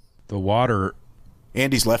mess? The water...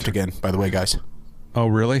 Andy's left again, by the way, guys. Oh,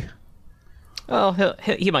 really? Well,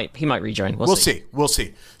 he might rejoin. We'll see. We'll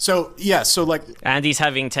see. So, yeah, so, like... Andy's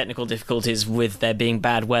having technical difficulties with there being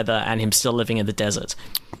bad weather and him still living in the desert.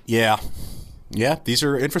 Yeah. Yeah, these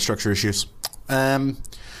are infrastructure issues.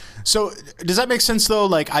 So, does that make sense, though?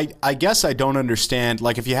 Like, I guess I don't understand.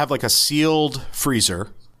 Like, if you have, like, a sealed freezer...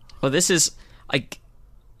 Well, this is...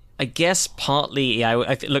 I guess partly, yeah.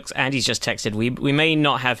 Look, Andy's just texted. We may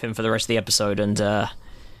not have him for the rest of the episode, and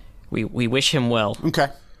we wish him well. Okay,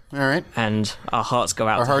 all right. And our hearts go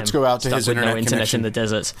out. Our to hearts him, go out to his internet internet connection in the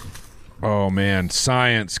desert. Oh man,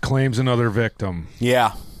 science claims another victim.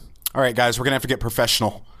 Yeah. All right, guys, we're gonna have to get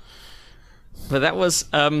professional. But that was.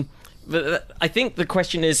 But I think the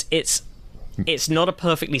question is, it's not a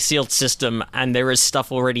perfectly sealed system, and there is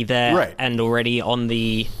stuff already there, right, and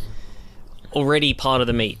already part of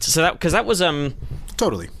the meat. So that was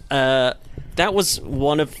totally that was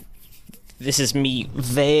one of, this is me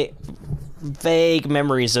vague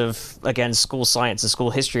memories of, again, school science and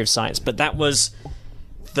school history of science, but that was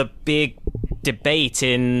the big debate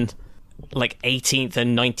in like 18th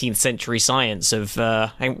and 19th century science of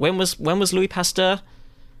when was Louis Pasteur?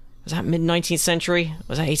 Was that mid 19th century?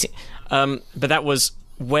 Was that 18th? But that was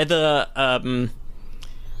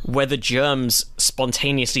whether germs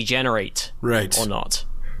spontaneously generate, right, or not,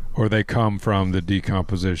 or they come from the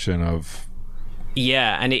decomposition of.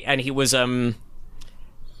 Yeah, and he was I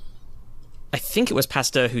think it was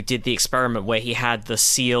Pasteur who did the experiment where he had the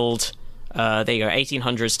sealed. There you go,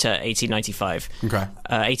 1800s to 1895. Okay.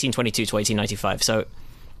 1822 to 1895. So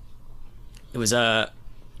it was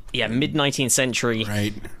mid 19th century.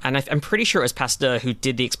 Right. And I'm pretty sure it was Pasteur who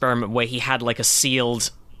did the experiment where he had like a sealed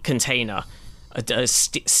container. A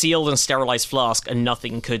sealed and sterilized flask, and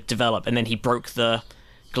nothing could develop, and then he broke the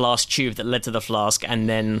glass tube that led to the flask, and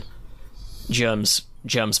then germs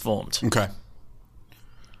formed. Okay.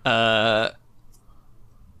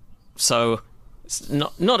 So it's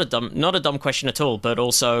not a dumb question at all, but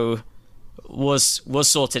also was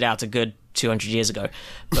sorted out a good 200 years ago,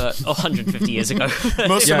 but 150 years ago.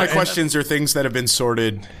 Most of my questions are things that have been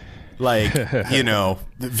sorted, like,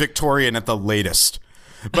 Victorian at the latest.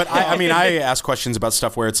 But I mean, I ask questions about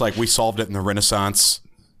stuff where it's like we solved it in the Renaissance,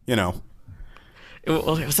 Well,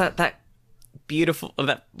 it was that beautiful,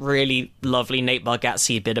 that really lovely Nate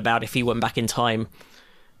Bargatze bit about if he went back in time,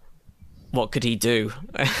 what could he do?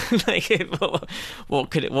 Like,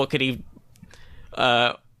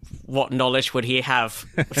 what knowledge would he have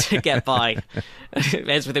to get by?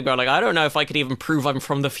 As with him going like, I don't know if I could even prove I'm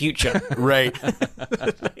from the future. Right.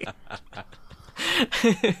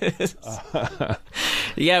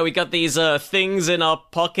 Yeah, we got these things in our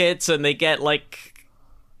pockets, and they get like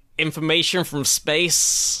information from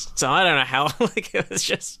space. So I don't know how. Like, it was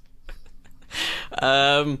just.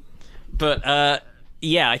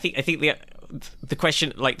 Yeah, I think the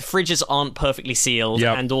question, like, the fridges aren't perfectly sealed,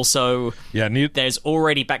 yep, and also there's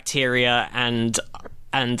already bacteria and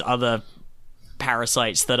other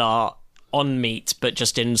parasites that are on meat, but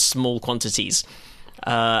just in small quantities,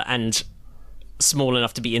 and small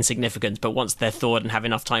enough to be insignificant. But once they're thawed and have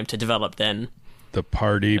enough time to develop, then the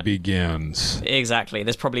party begins. Exactly.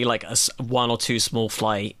 There's probably like one or two small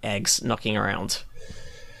fly eggs knocking around.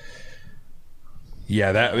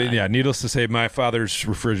 Yeah, needless to say, my father's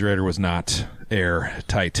refrigerator was not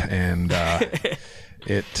airtight, and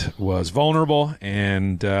it was vulnerable,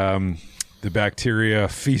 and the bacteria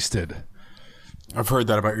feasted. I've heard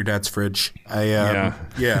that about your dad's fridge. Yeah.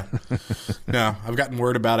 No, I've gotten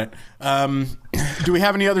word about it. Do we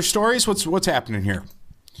have any other stories? What's happening here?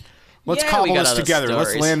 Let's cobble this together. Stories.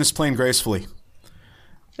 Let's land this plane gracefully.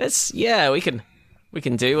 We can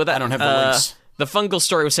do with that. I don't have the links. The fungal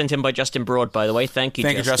story was sent in by Justin Broad, by the way. Thank you,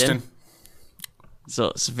 Justin. So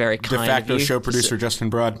it's very kind of you. De facto show producer Justin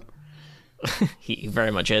Broad. He very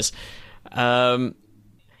much is.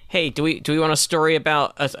 Hey, do we want a story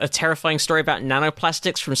about a terrifying story about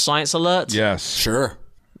nanoplastics from Science Alert? Yes, sure.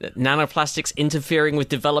 Nanoplastics interfering with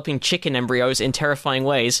developing chicken embryos in terrifying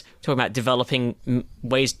ways. Talking about developing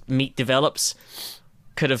ways meat develops.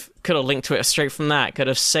 Could have linked to it straight from that. Could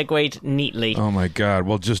have segued neatly. Oh my God!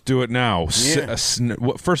 Well, just do it now. Yeah.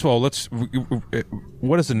 First of all, what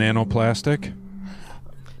is a nanoplastic?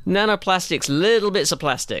 Nanoplastics, little bits of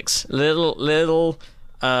plastics, little.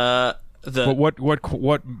 But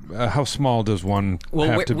what? How small does one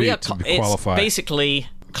have to be to qualify? It's basically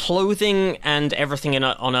clothing and everything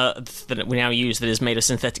on Earth that we now use that is made of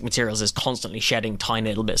synthetic materials is constantly shedding tiny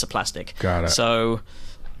little bits of plastic. Got it.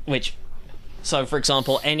 So, for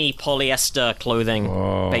example, any polyester clothing,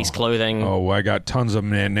 base clothing. Oh, I got tons of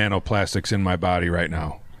nanoplastics in my body right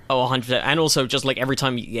now. Oh, 100%. And also, just like every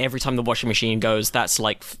time the washing machine goes, that's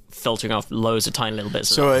like filtering off loads of tiny little bits.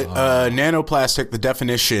 So, nanoplastic, the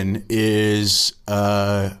definition is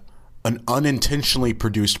an unintentionally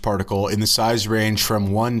produced particle in the size range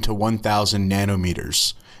from 1 to 1,000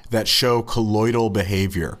 nanometers that show colloidal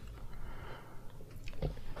behavior.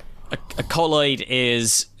 A colloid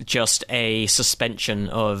is just a suspension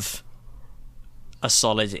of a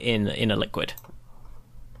solid in a liquid.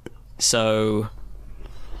 So,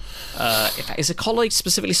 is a colloid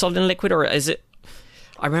specifically solid in a liquid, or is it?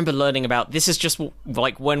 I remember learning about this is just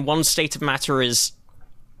like when one state of matter is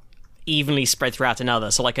evenly spread throughout another.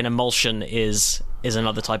 So, like an emulsion is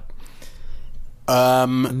another type.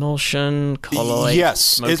 Emulsion, colloid.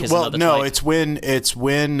 Yes. Type. It's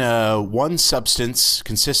when one substance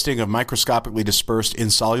consisting of microscopically dispersed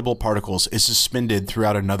insoluble particles is suspended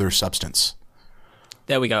throughout another substance.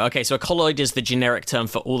 There we go. Okay, so a colloid is the generic term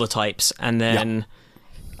for all the types, and then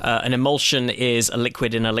an emulsion is a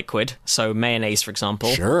liquid in a liquid. So mayonnaise, for example.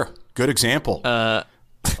 Sure. Good example.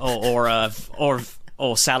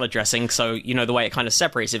 Or salad dressing, so you know the way it kind of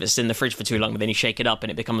separates if it's in the fridge for too long, but then you shake it up and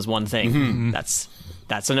it becomes one thing. Mm-hmm.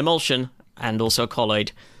 That's an emulsion and also a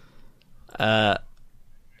colloid. Here are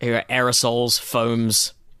aerosols,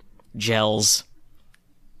 foams, gels,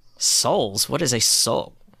 sols. What is a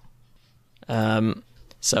sol? So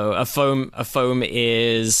a foam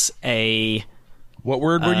is a. What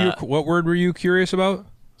word were you curious about?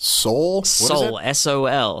 Sol. Sol.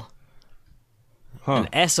 S-O-L. Huh.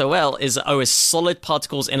 An SOL is solid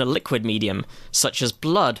particles in a liquid medium, such as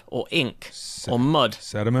blood or ink or mud.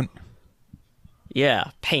 Sediment?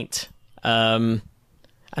 Yeah, paint. And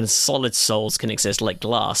solid sols can exist like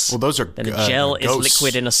glass. Well, those are then a gel is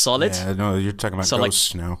liquid in a solid. Yeah, no, you're talking about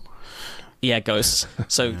ghosts now. Yeah, ghosts.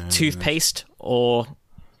 So toothpaste or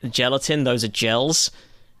gelatin, those are gels.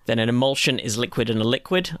 Then an emulsion is liquid in a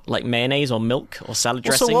liquid, like mayonnaise or milk or salad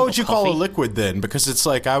dressing. So what would you coffee. call a liquid then? Because it's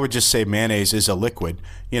like I would just say mayonnaise is a liquid.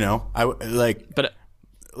 You know, But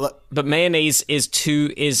mayonnaise is two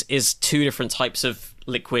different types of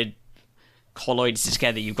liquid colloids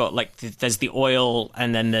together. You've got there's the oil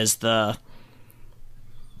and then there's the.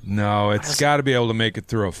 No, it's got to be able to make it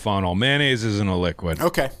through a funnel. Mayonnaise isn't a liquid.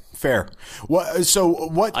 Okay, fair.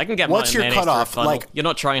 What? I can get what's your mayonnaise cutoff? through a funnel. You're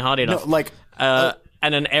not trying hard enough.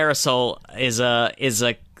 And an aerosol is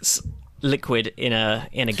a liquid in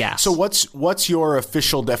a gas. So what's your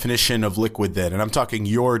official definition of liquid then? And I'm talking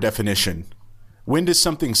your definition. When does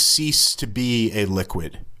something cease to be a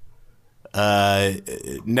liquid?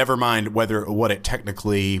 Never mind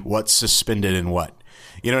what's suspended in what.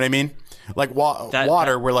 You know what I mean? Like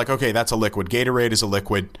water, we're like, okay, that's a liquid. Gatorade is a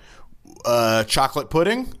liquid. Chocolate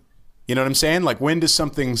pudding, you know what I'm saying? Like, when does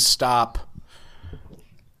something stop?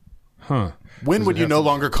 Huh. When would you no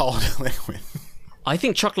longer call it a liquid? I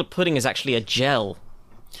think chocolate pudding is actually a gel.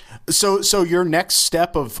 So your next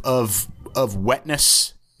step of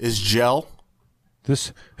wetness is gel?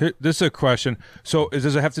 This is a question. So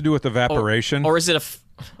does it have to do with evaporation? Or is it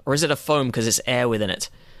a foam because it's air within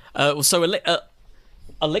it? So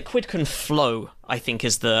a liquid can flow, I think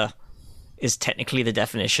is technically the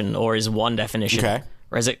definition, or is one definition. Okay.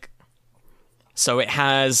 So it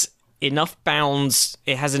has enough bounds.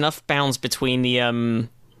 It has enough bounds between the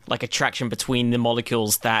attraction between the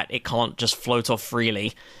molecules that it can't just float off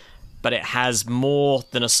freely, but it has more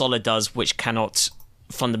than a solid does, which cannot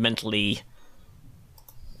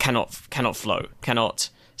flow, cannot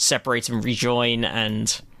separate and rejoin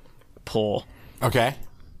and pour. Okay.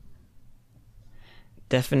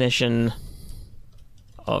 Definition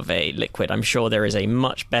of a liquid. I'm sure there is a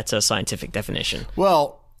much better scientific definition.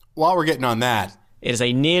 Well, while we're getting on that, it is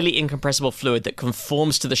a nearly incompressible fluid that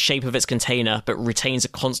conforms to the shape of its container but retains a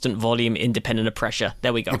constant volume independent of pressure.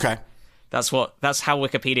 There we go. Okay. That's how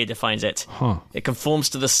Wikipedia defines it. Huh. It conforms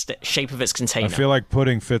to the shape of its container. I feel like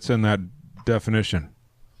pudding fits in that definition.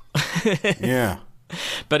 Yeah.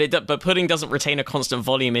 But pudding doesn't retain a constant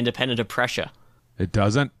volume independent of pressure. It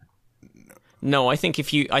doesn't? No, I think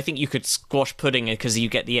you could squash pudding because you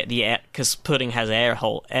get the air, because pudding has air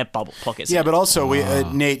bubble pockets. Yeah, but also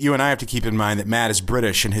Nate, you and I have to keep in mind that Matt is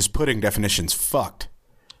British and his pudding definition's fucked.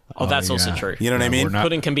 Oh, that's also true. You know what I mean?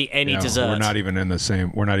 Pudding can be any dessert. We're not even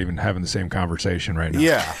having the same conversation right now.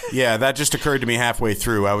 Yeah, that just occurred to me halfway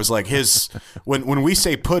through. I was like, when we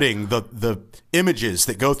say pudding, the images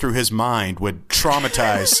that go through his mind would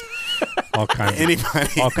traumatize all kinds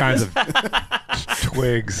anybody. All kinds of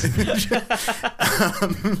twigs.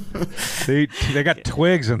 They got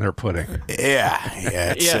twigs in their pudding.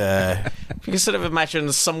 Yeah. You can sort of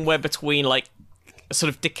imagine somewhere between like a sort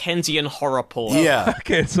of Dickensian horror porn. Yeah.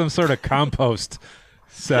 Okay, some sort of compost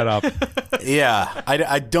setup. Yeah.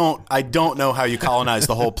 I don't know how you colonize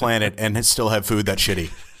the whole planet and still have food that shitty.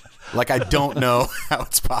 Like, I don't know how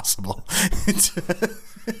it's possible.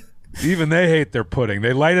 Even they hate their pudding.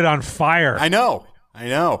 They light it on fire. I know.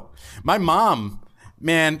 My mom,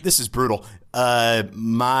 man, this is brutal.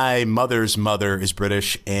 My mother's mother is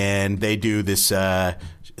British, and they do this,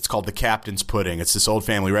 it's called the Captain's Pudding. It's this old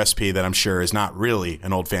family recipe that I'm sure is not really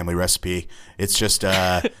an old family recipe. It's just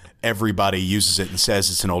everybody uses it and says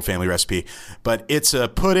it's an old family recipe. But it's a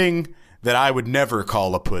pudding that I would never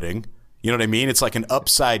call a pudding. You know what I mean? It's like an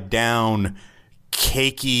upside down,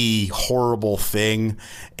 cakey, horrible thing,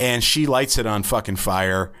 and she lights it on fucking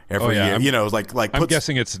fire every year. I'm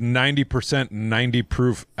guessing it's 90% 90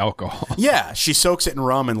 proof alcohol. Yeah, she soaks it in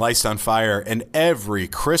rum and lights it on fire, and every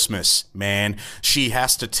Christmas, man, she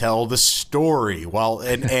has to tell the story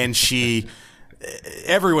and she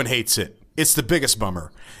everyone hates it. It's the biggest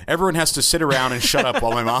bummer. Everyone has to sit around and shut up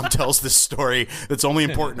while my mom tells this story that's only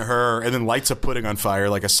important to her, and then lights a pudding on fire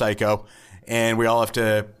like a psycho, and we all have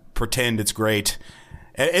to pretend it's great.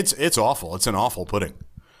 It's awful. It's an awful pudding.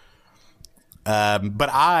 But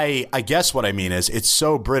I guess what I mean is it's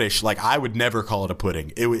so British. Like, I would never call it a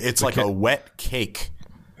pudding. It's like a wet cake.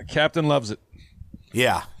 The captain loves it.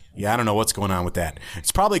 Yeah. I don't know what's going on with that.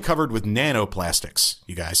 It's probably covered with nanoplastics,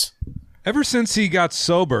 you guys. Ever since he got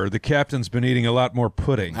sober, the captain's been eating a lot more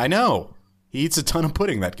pudding. I know. He eats a ton of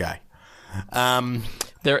pudding, that guy.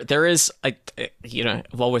 There is,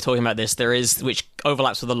 while we're talking about this, there is, which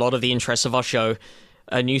overlaps with a lot of the interests of our show,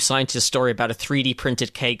 a new scientist story about a 3D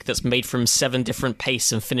printed cake that's made from 7 different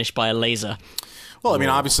pastes and finished by a laser. Well, I mean,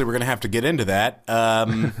 obviously we're going to have to get into that.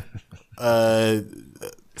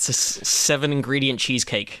 It's a 7-ingredient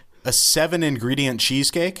cheesecake. A 7-ingredient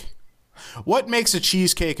cheesecake? What makes a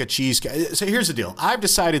cheesecake a cheesecake? So here's the deal. I've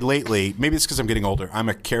decided lately, maybe it's because I'm getting older, I'm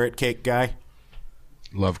a carrot cake guy.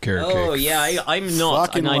 Love carrot cake. Oh yeah, I'm not,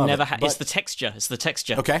 Fucking and I love never it, had. but- It's the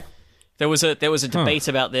texture. Okay. There was a debate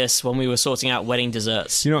about this when we were sorting out wedding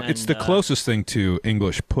desserts. You know, it's the closest thing to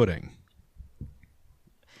English pudding.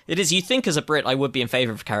 It is. You think as a Brit, I would be in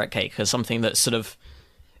favor of carrot cake as something that sort of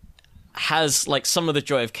has like some of the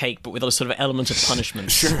joy of cake, but with a sort of element of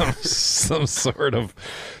punishment. Sure. some sort of.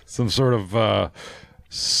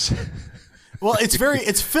 Well,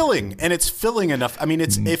 it's filling, and it's filling enough. I mean,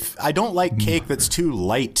 if I don't like cake that's too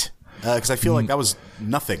light, because I feel like that was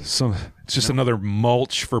nothing. It's just another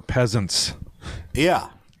mulch for peasants. Yeah.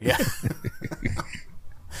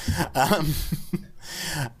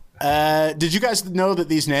 Did you guys know that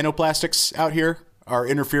these nanoplastics out here are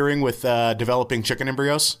interfering with developing chicken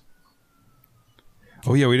embryos?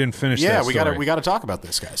 Oh yeah, we didn't finish. Yeah, that story. we got to talk about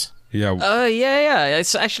this, guys. Yeah. Yeah.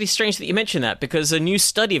 It's actually strange that you mentioned that because a new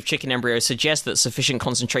study of chicken embryos suggests that sufficient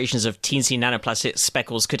concentrations of teensy nanoplastic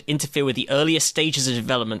speckles could interfere with the earliest stages of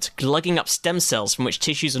development, glugging up stem cells from which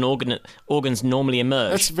tissues and organs normally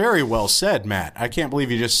emerge. That's very well said, Matt. I can't believe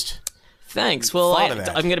you just... Thanks. Well, thought of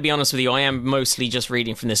that. I'm going to be honest with you. I am mostly just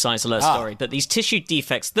reading from this Science Alert story. But these tissue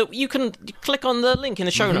defects that you can click on the link in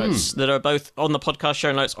the show notes that are both on the podcast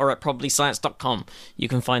show notes or at probablyscience.com. You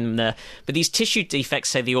can find them there. But these tissue defects,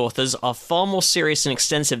 say the authors, are far more serious and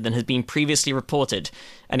extensive than has been previously reported,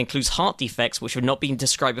 and includes heart defects which have not been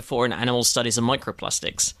described before in animal studies of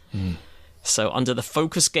microplastics. So, under the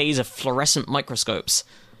focus gaze of fluorescent microscopes,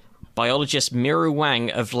 biologist Miru Wang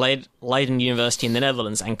of Leiden University in the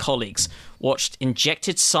Netherlands and colleagues watched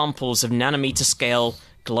injected samples of nanometer-scale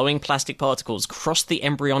glowing plastic particles cross the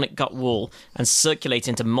embryonic gut wall and circulate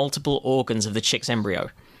into multiple organs of the chick's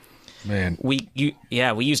embryo. Man. We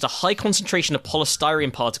used a high concentration of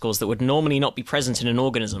polystyrene particles that would normally not be present in an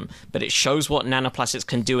organism, but it shows what nanoplastics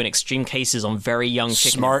can do in extreme cases on very young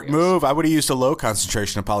chicken Smart embryos. move. I would have used a low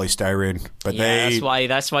concentration of polystyrene, but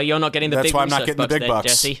that's why you're not getting the that's big why I'm not research getting the big there, bucks.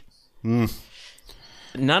 Jesse.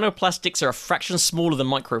 Nanoplastics are a fraction smaller than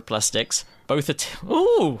microplastics. Both are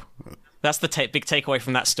That's the big takeaway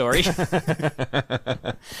from that story.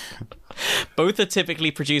 Both are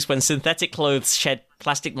typically produced when synthetic clothes shed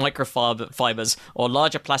plastic microfibers or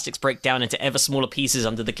larger plastics break down into ever smaller pieces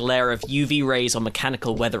under the glare of UV rays or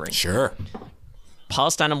mechanical weathering. Sure.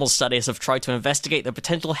 Past animal studies have tried to investigate the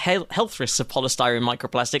potential health risks of polystyrene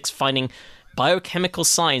microplastics, finding biochemical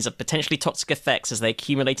signs of potentially toxic effects as they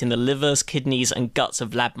accumulate in the livers, kidneys, and guts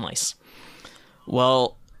of lab mice.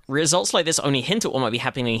 Well, results like this only hint at what might be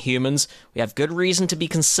happening in humans. We have good reason to be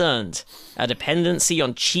concerned. Our dependency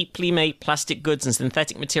on cheaply made plastic goods and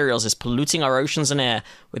synthetic materials is polluting our oceans and air,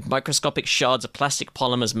 with microscopic shards of plastic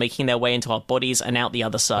polymers making their way into our bodies and out the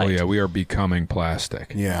other side. Oh yeah, we are becoming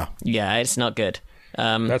plastic. Yeah. Yeah, it's not good.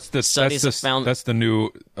 That's the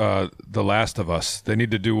new The Last of Us. They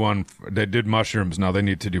need to do one. They did mushrooms. Now they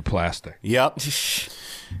need to do plastic. Yep.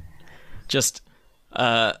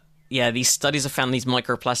 These studies have found these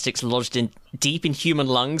microplastics lodged deep in human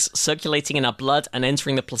lungs, circulating in our blood and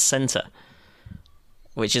entering the placenta,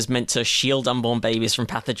 which is meant to shield unborn babies from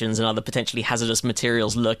pathogens and other potentially hazardous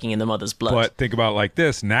materials lurking in the mother's blood. But think about it like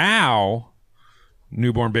this. Now,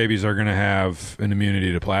 newborn babies are going to have an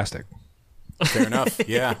immunity to plastic. Fair enough.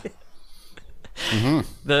 Yeah. Mm-hmm.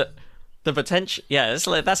 The potential,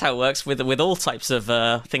 that's how it works with all types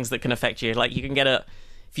of things that can affect you. Like you can get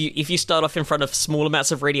if you start off in front of small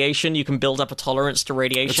amounts of radiation, you can build up a tolerance to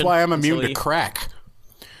radiation. That's why I'm immune to crack.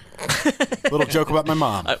 Little joke about my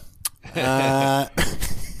mom.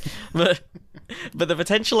 But the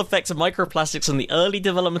potential effects of microplastics on the early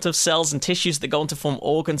development of cells and tissues that go on to form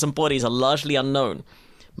organs and bodies are largely unknown.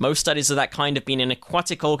 Most studies of that kind have been in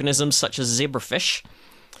aquatic organisms such as zebrafish.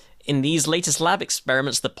 In these latest lab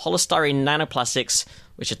experiments, the polystyrene nanoplastics,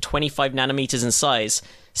 which are 25 nanometers in size,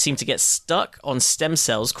 seem to get stuck on stem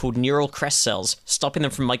cells called neural crest cells, stopping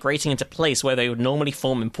them from migrating into place where they would normally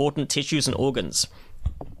form important tissues and organs.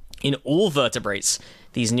 In all vertebrates,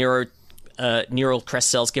 these neural crest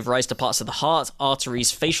cells give rise to parts of the heart,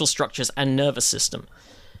 arteries, facial structures, and nervous system.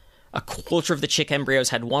 A quarter of the chick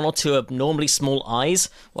embryos had one or two abnormally small eyes,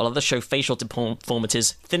 while others show facial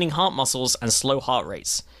deformities, thinning heart muscles, and slow heart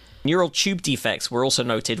rates. Neural tube defects were also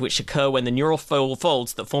noted, which occur when the neural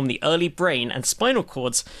folds that form the early brain and spinal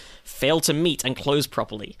cords fail to meet and close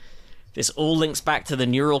properly. This all links back to the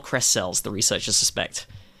neural crest cells, the researchers suspect.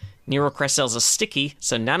 Neural crest cells are sticky,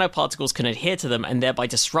 so nanoparticles can adhere to them and thereby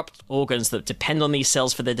disrupt organs that depend on these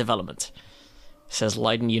cells for their development, says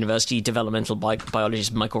Leiden University developmental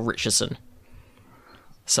biologist Michael Richardson.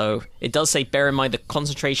 So it does say, bear in mind the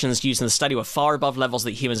concentrations used in the study were far above levels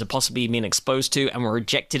that humans have possibly been exposed to and were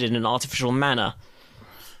rejected in an artificial manner.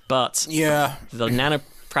 But yeah, the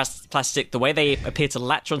nanoplastic, the way they appear to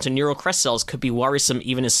latch onto neural crest cells could be worrisome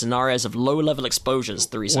even in scenarios of low-level exposures,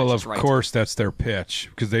 the researchers Well, of course, that's their pitch,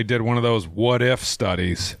 because they did one of those what-if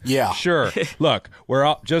studies. Yeah. Sure. Look,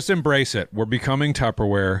 just embrace it. We're becoming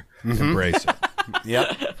Tupperware. Mm-hmm. Embrace it.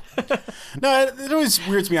 Yep. No, it always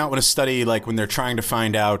weirds me out when a study, like when they're trying to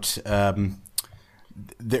find out,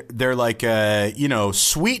 they're like,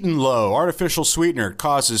 sweeten low, artificial sweetener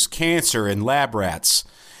causes cancer in lab rats.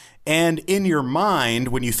 And in your mind,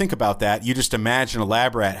 when you think about that, you just imagine a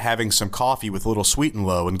lab rat having some coffee with a little sweeten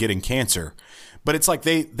low and getting cancer. But it's like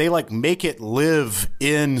they like make it live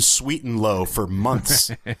in sweeten low for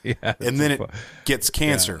months, and then it gets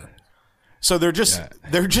cancer. Yeah. So they're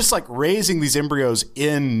just like raising these embryos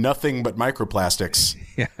in nothing but microplastics.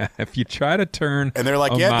 Yeah, if you try to turn and they're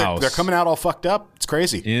like, they're coming out all fucked up. It's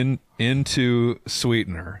crazy. Into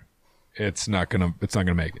sweetener, it's not gonna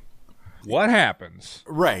make it. What happens?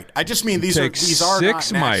 Right. I just mean these are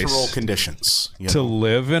not natural conditions to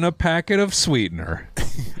live in a packet of sweetener.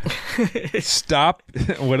 Stop.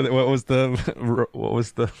 What was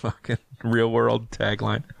the fucking real world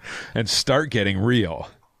tagline? And start getting real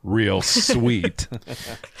sweet.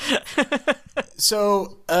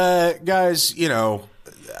 So, guys,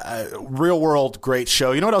 real world, great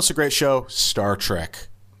show. You know what else is a great show? Star Trek.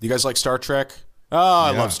 You guys like Star Trek? Oh,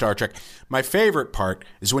 I love Star Trek. My favorite part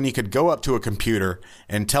is when you could go up to a computer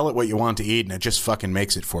and tell it what you want to eat, and it just fucking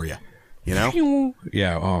makes it for you. You know?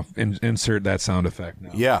 Yeah. Insert that sound effect now.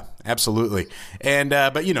 Yeah, absolutely. And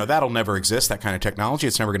but that'll never exist. That kind of technology,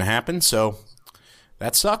 it's never going to happen. So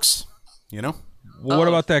that sucks. Well, what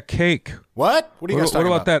about that cake? What? What are you guys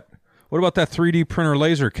talking about? What about that 3D printer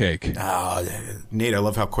laser cake? Oh, Nate, I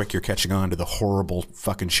love how quick you're catching on to the horrible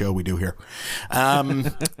fucking show we do here.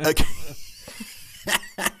 Okay.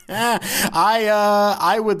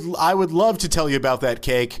 I would love to tell you about that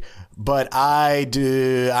cake, but I'm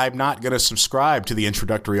not going to subscribe to the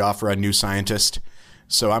introductory offer on New Scientist,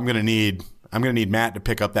 so I'm going to need Matt to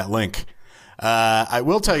pick up that link. I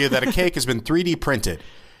will tell you that a cake has been 3D printed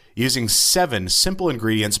using 7 simple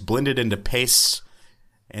ingredients blended into pastes,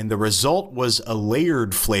 and the result was a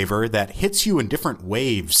layered flavor that hits you in different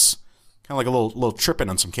waves, kind of like a little tripping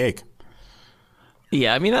on some cake.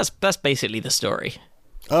 Yeah, I mean that's basically the story.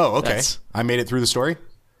 Oh, okay. I made it through the story.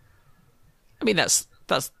 I mean that's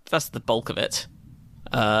the bulk of it.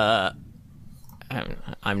 I'm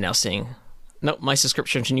now seeing. No, my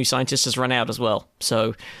subscription to New Scientist has run out as well.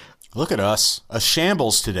 So, look at us, a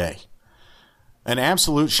shambles today, an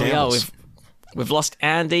absolute shambles. Yeah, we've lost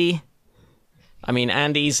Andy. I mean,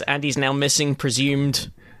 Andy's now missing,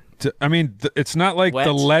 presumed. I mean, it's not like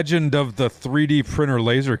the legend of the 3D printer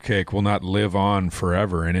laser cake will not live on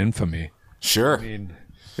forever in infamy. Sure. I mean,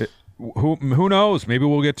 who knows? Maybe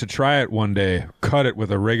we'll get to try it one day. Cut it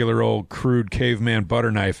with a regular old crude caveman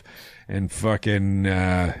butter knife, and fucking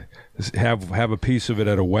have a piece of it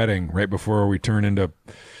at a wedding right before we turn into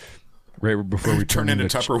Tupperware.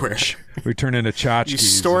 We turn into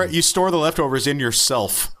tchotchkes. You store the leftovers in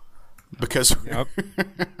yourself because. Yep.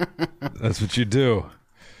 That's what you do.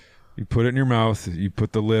 You put it in your mouth. You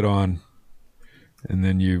put the lid on, and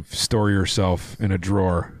then you store yourself in a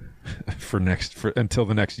drawer until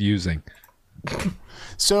the next using.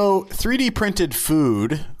 So 3D printed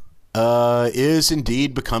food is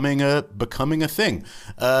indeed becoming a thing.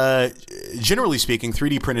 Generally speaking,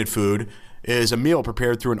 3D printed food is a meal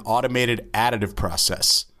prepared through an automated additive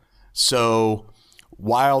process. So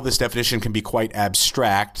while this definition can be quite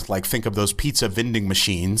abstract, like think of those pizza vending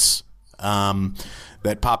machines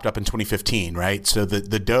that popped up in 2015, right? So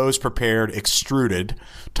the dough is prepared, extruded,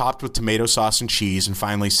 topped with tomato sauce and cheese, and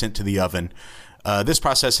finally sent to the oven. This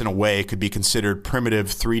process, in a way, could be considered primitive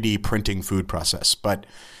 3D printing food process. But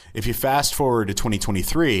if you fast forward to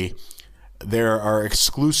 2023, there are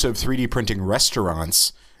exclusive 3D printing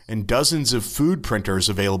restaurants and dozens of food printers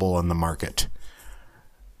available on the market.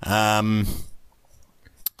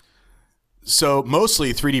 So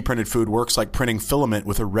mostly 3D printed food works like printing filament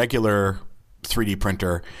with a regular 3D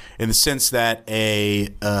printer, in the sense that a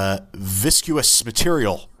viscosity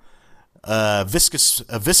material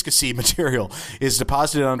is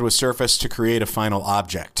deposited onto a surface to create a final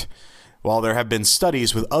object. While there have been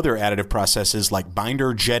studies with other additive processes like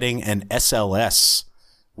binder jetting and SLS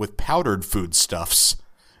with powdered foodstuffs.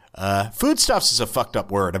 Foodstuffs is a fucked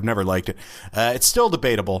up word. I've never liked it. It's still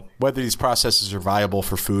debatable whether these processes are viable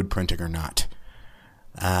for food printing or not.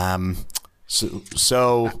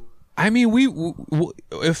 So I mean,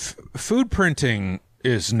 if food printing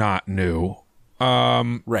is not new,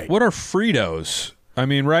 right? What are Fritos? I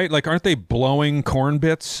mean, right? Like, aren't they blowing corn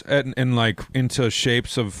bits and like into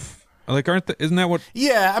shapes of like? Isn't that what?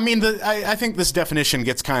 Yeah, I mean, I think this definition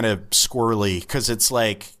gets kind of squirrely because it's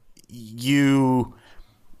like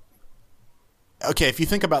Okay, if you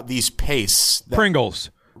think about these pastes, Pringles.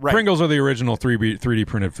 Right. Pringles are the original 3D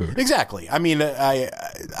printed food. Exactly. I mean,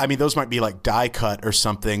 I mean, those might be like die cut or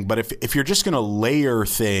something, but if you're just going to layer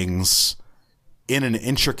things in an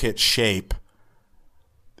intricate shape,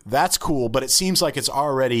 that's cool. But it seems like it's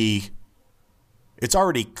already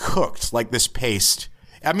cooked, like this paste.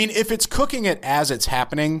 I mean, if it's cooking it as it's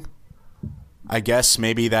happening, I guess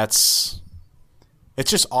maybe it's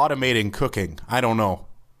just automating cooking. I don't know.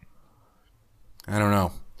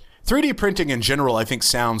 3D printing in general, I think,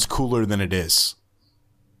 sounds cooler than it is.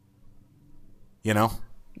 You know?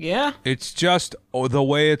 Yeah. It's just the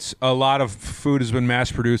way a lot of food has been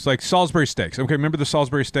mass produced, like Salisbury steaks. Okay, remember the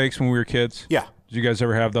Salisbury steaks when we were kids? Yeah. Did you guys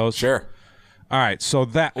ever have those? Sure. All right, so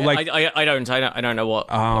that like I don't know what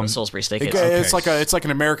a Salisbury steak is. It's like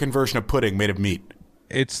an American version of pudding made of meat.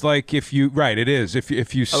 It's like it is.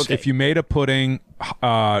 If you made a pudding,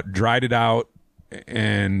 dried it out,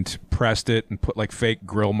 and pressed it and put like fake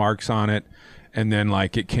grill marks on it, and then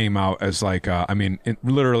like it came out as like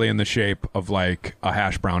literally in the shape of like a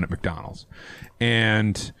hash brown at McDonald's.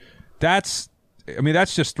 And that's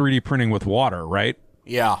just 3D printing with water, right?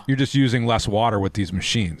 Yeah. You're just using less water with these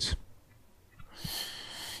machines.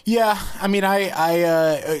 Yeah, I mean,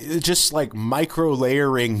 I just like micro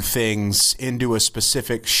layering things into a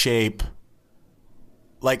specific shape,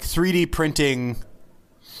 like 3D printing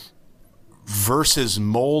versus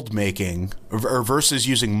mold making or versus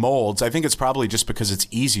using molds. I think it's probably just because it's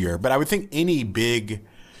easier. But I would think any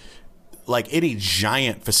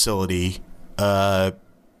giant facility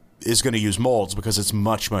is going to use molds because it's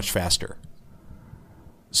much, much faster.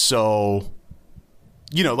 So,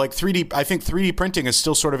 like 3D, I think 3D printing is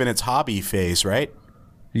still sort of in its hobby phase, right?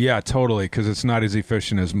 Yeah, totally, because it's not as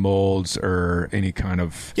efficient as molds or any kind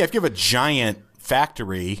of... Yeah, if you have a giant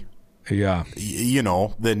factory... Yeah.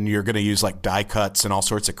 Then you're going to use like die cuts and all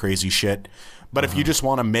sorts of crazy shit. But if you just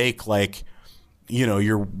want to make like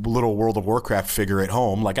your little World of Warcraft figure at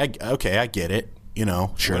home. Like, I get it.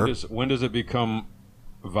 Sure. When does it become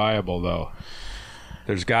viable, though?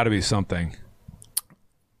 There's got to be something.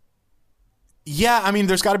 Yeah, I mean,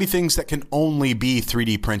 there's got to be things that can only be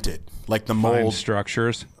 3D printed, like the mold. Fine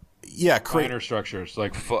structures. Yeah, finer structures,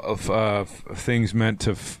 like things meant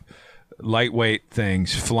to lightweight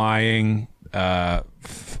things, flying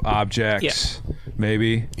objects,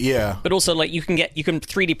 maybe. Yeah, but also like you can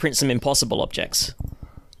 3D print some impossible objects.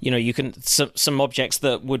 You can some objects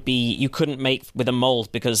that would be you couldn't make with a mold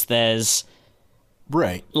because there's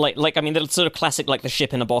right. Like I mean, the sort of classic like the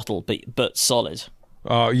ship in a bottle, but solid.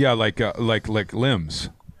 Yeah, like limbs,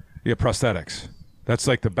 yeah, prosthetics. That's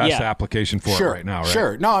like the best application for it right now, right?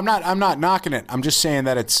 Sure. No, I'm not knocking it. I'm just saying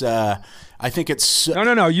that it's. I think it's.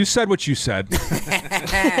 No. You said what you said. No,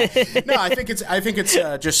 I think it's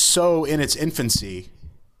just so in its infancy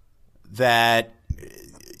that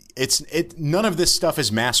none of this stuff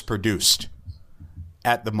is mass produced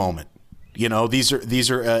at the moment.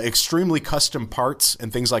 These are extremely custom parts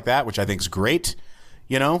and things like that, which I think is great.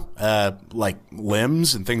 Like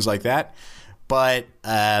limbs and things like that. But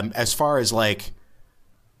as far as like,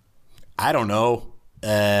 I don't know,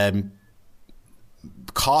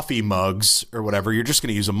 coffee mugs or whatever, you're just going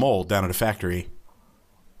to use a mold down at a factory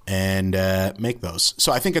and make those.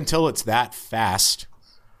 So I think until it's that fast,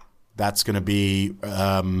 that's going to be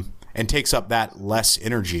and takes up that less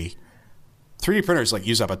energy. 3D printers like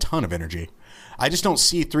use up a ton of energy. I just don't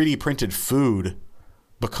see 3D printed food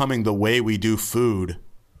becoming the way we do food.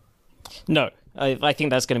 No, I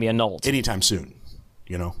think that's going to be a novelty anytime soon.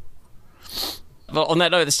 Well, on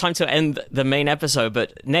that note, it's time to end the main episode.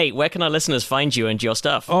 But Nate, where can our listeners find you and your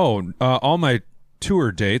stuff? All my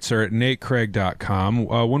tour dates are at natecraig.com.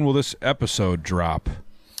 When will this episode drop?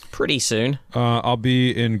 Pretty soon. I'll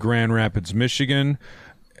be in Grand Rapids, Michigan,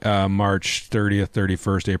 March 30th,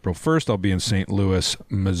 31st, April 1st. I'll be in St. Louis,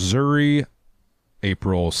 Missouri,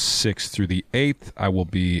 April 6th through the 8th. I will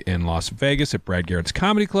be in Las Vegas at Brad Garrett's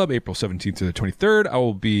Comedy Club, April 17th through the 23rd. I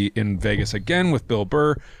will be in Vegas again with Bill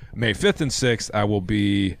Burr, May 5th and 6th. I will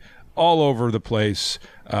be all over the place,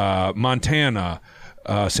 Montana,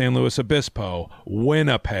 San Luis Obispo,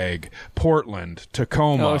 Winnipeg, Portland,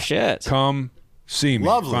 Tacoma. Oh, shit. Come see me.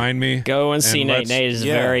 Lovely. Find me. Go and see Nate. Nate is a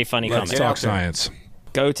very funny comic. Let's talk science.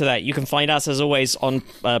 Go to that. You can find us, as always, on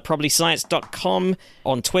probablyscience.com,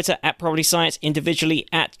 on Twitter, @probablyscience, individually,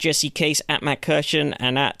 @JesseCase,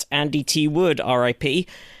 @Matt and @AndyTWood, RIP.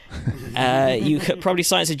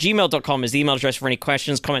 Probablyscience@gmail.com is the email address for any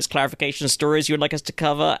questions, comments, clarifications, stories you would like us to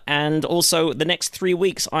cover. And also, the next 3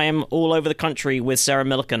 weeks, I am all over the country with Sarah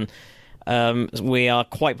Millican. We are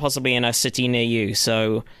quite possibly in a city near you,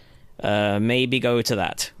 so... maybe go to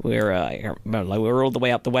that. We're all the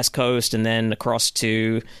way up the West Coast and then across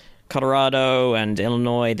to Colorado and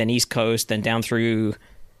Illinois, then East Coast, then down through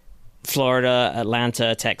Florida,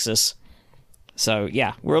 Atlanta, Texas. So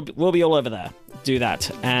yeah, we'll be all over there. Do that.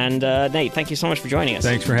 And Nate, thank you so much for joining us.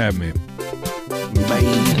 Thanks for having me.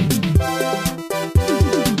 Bye.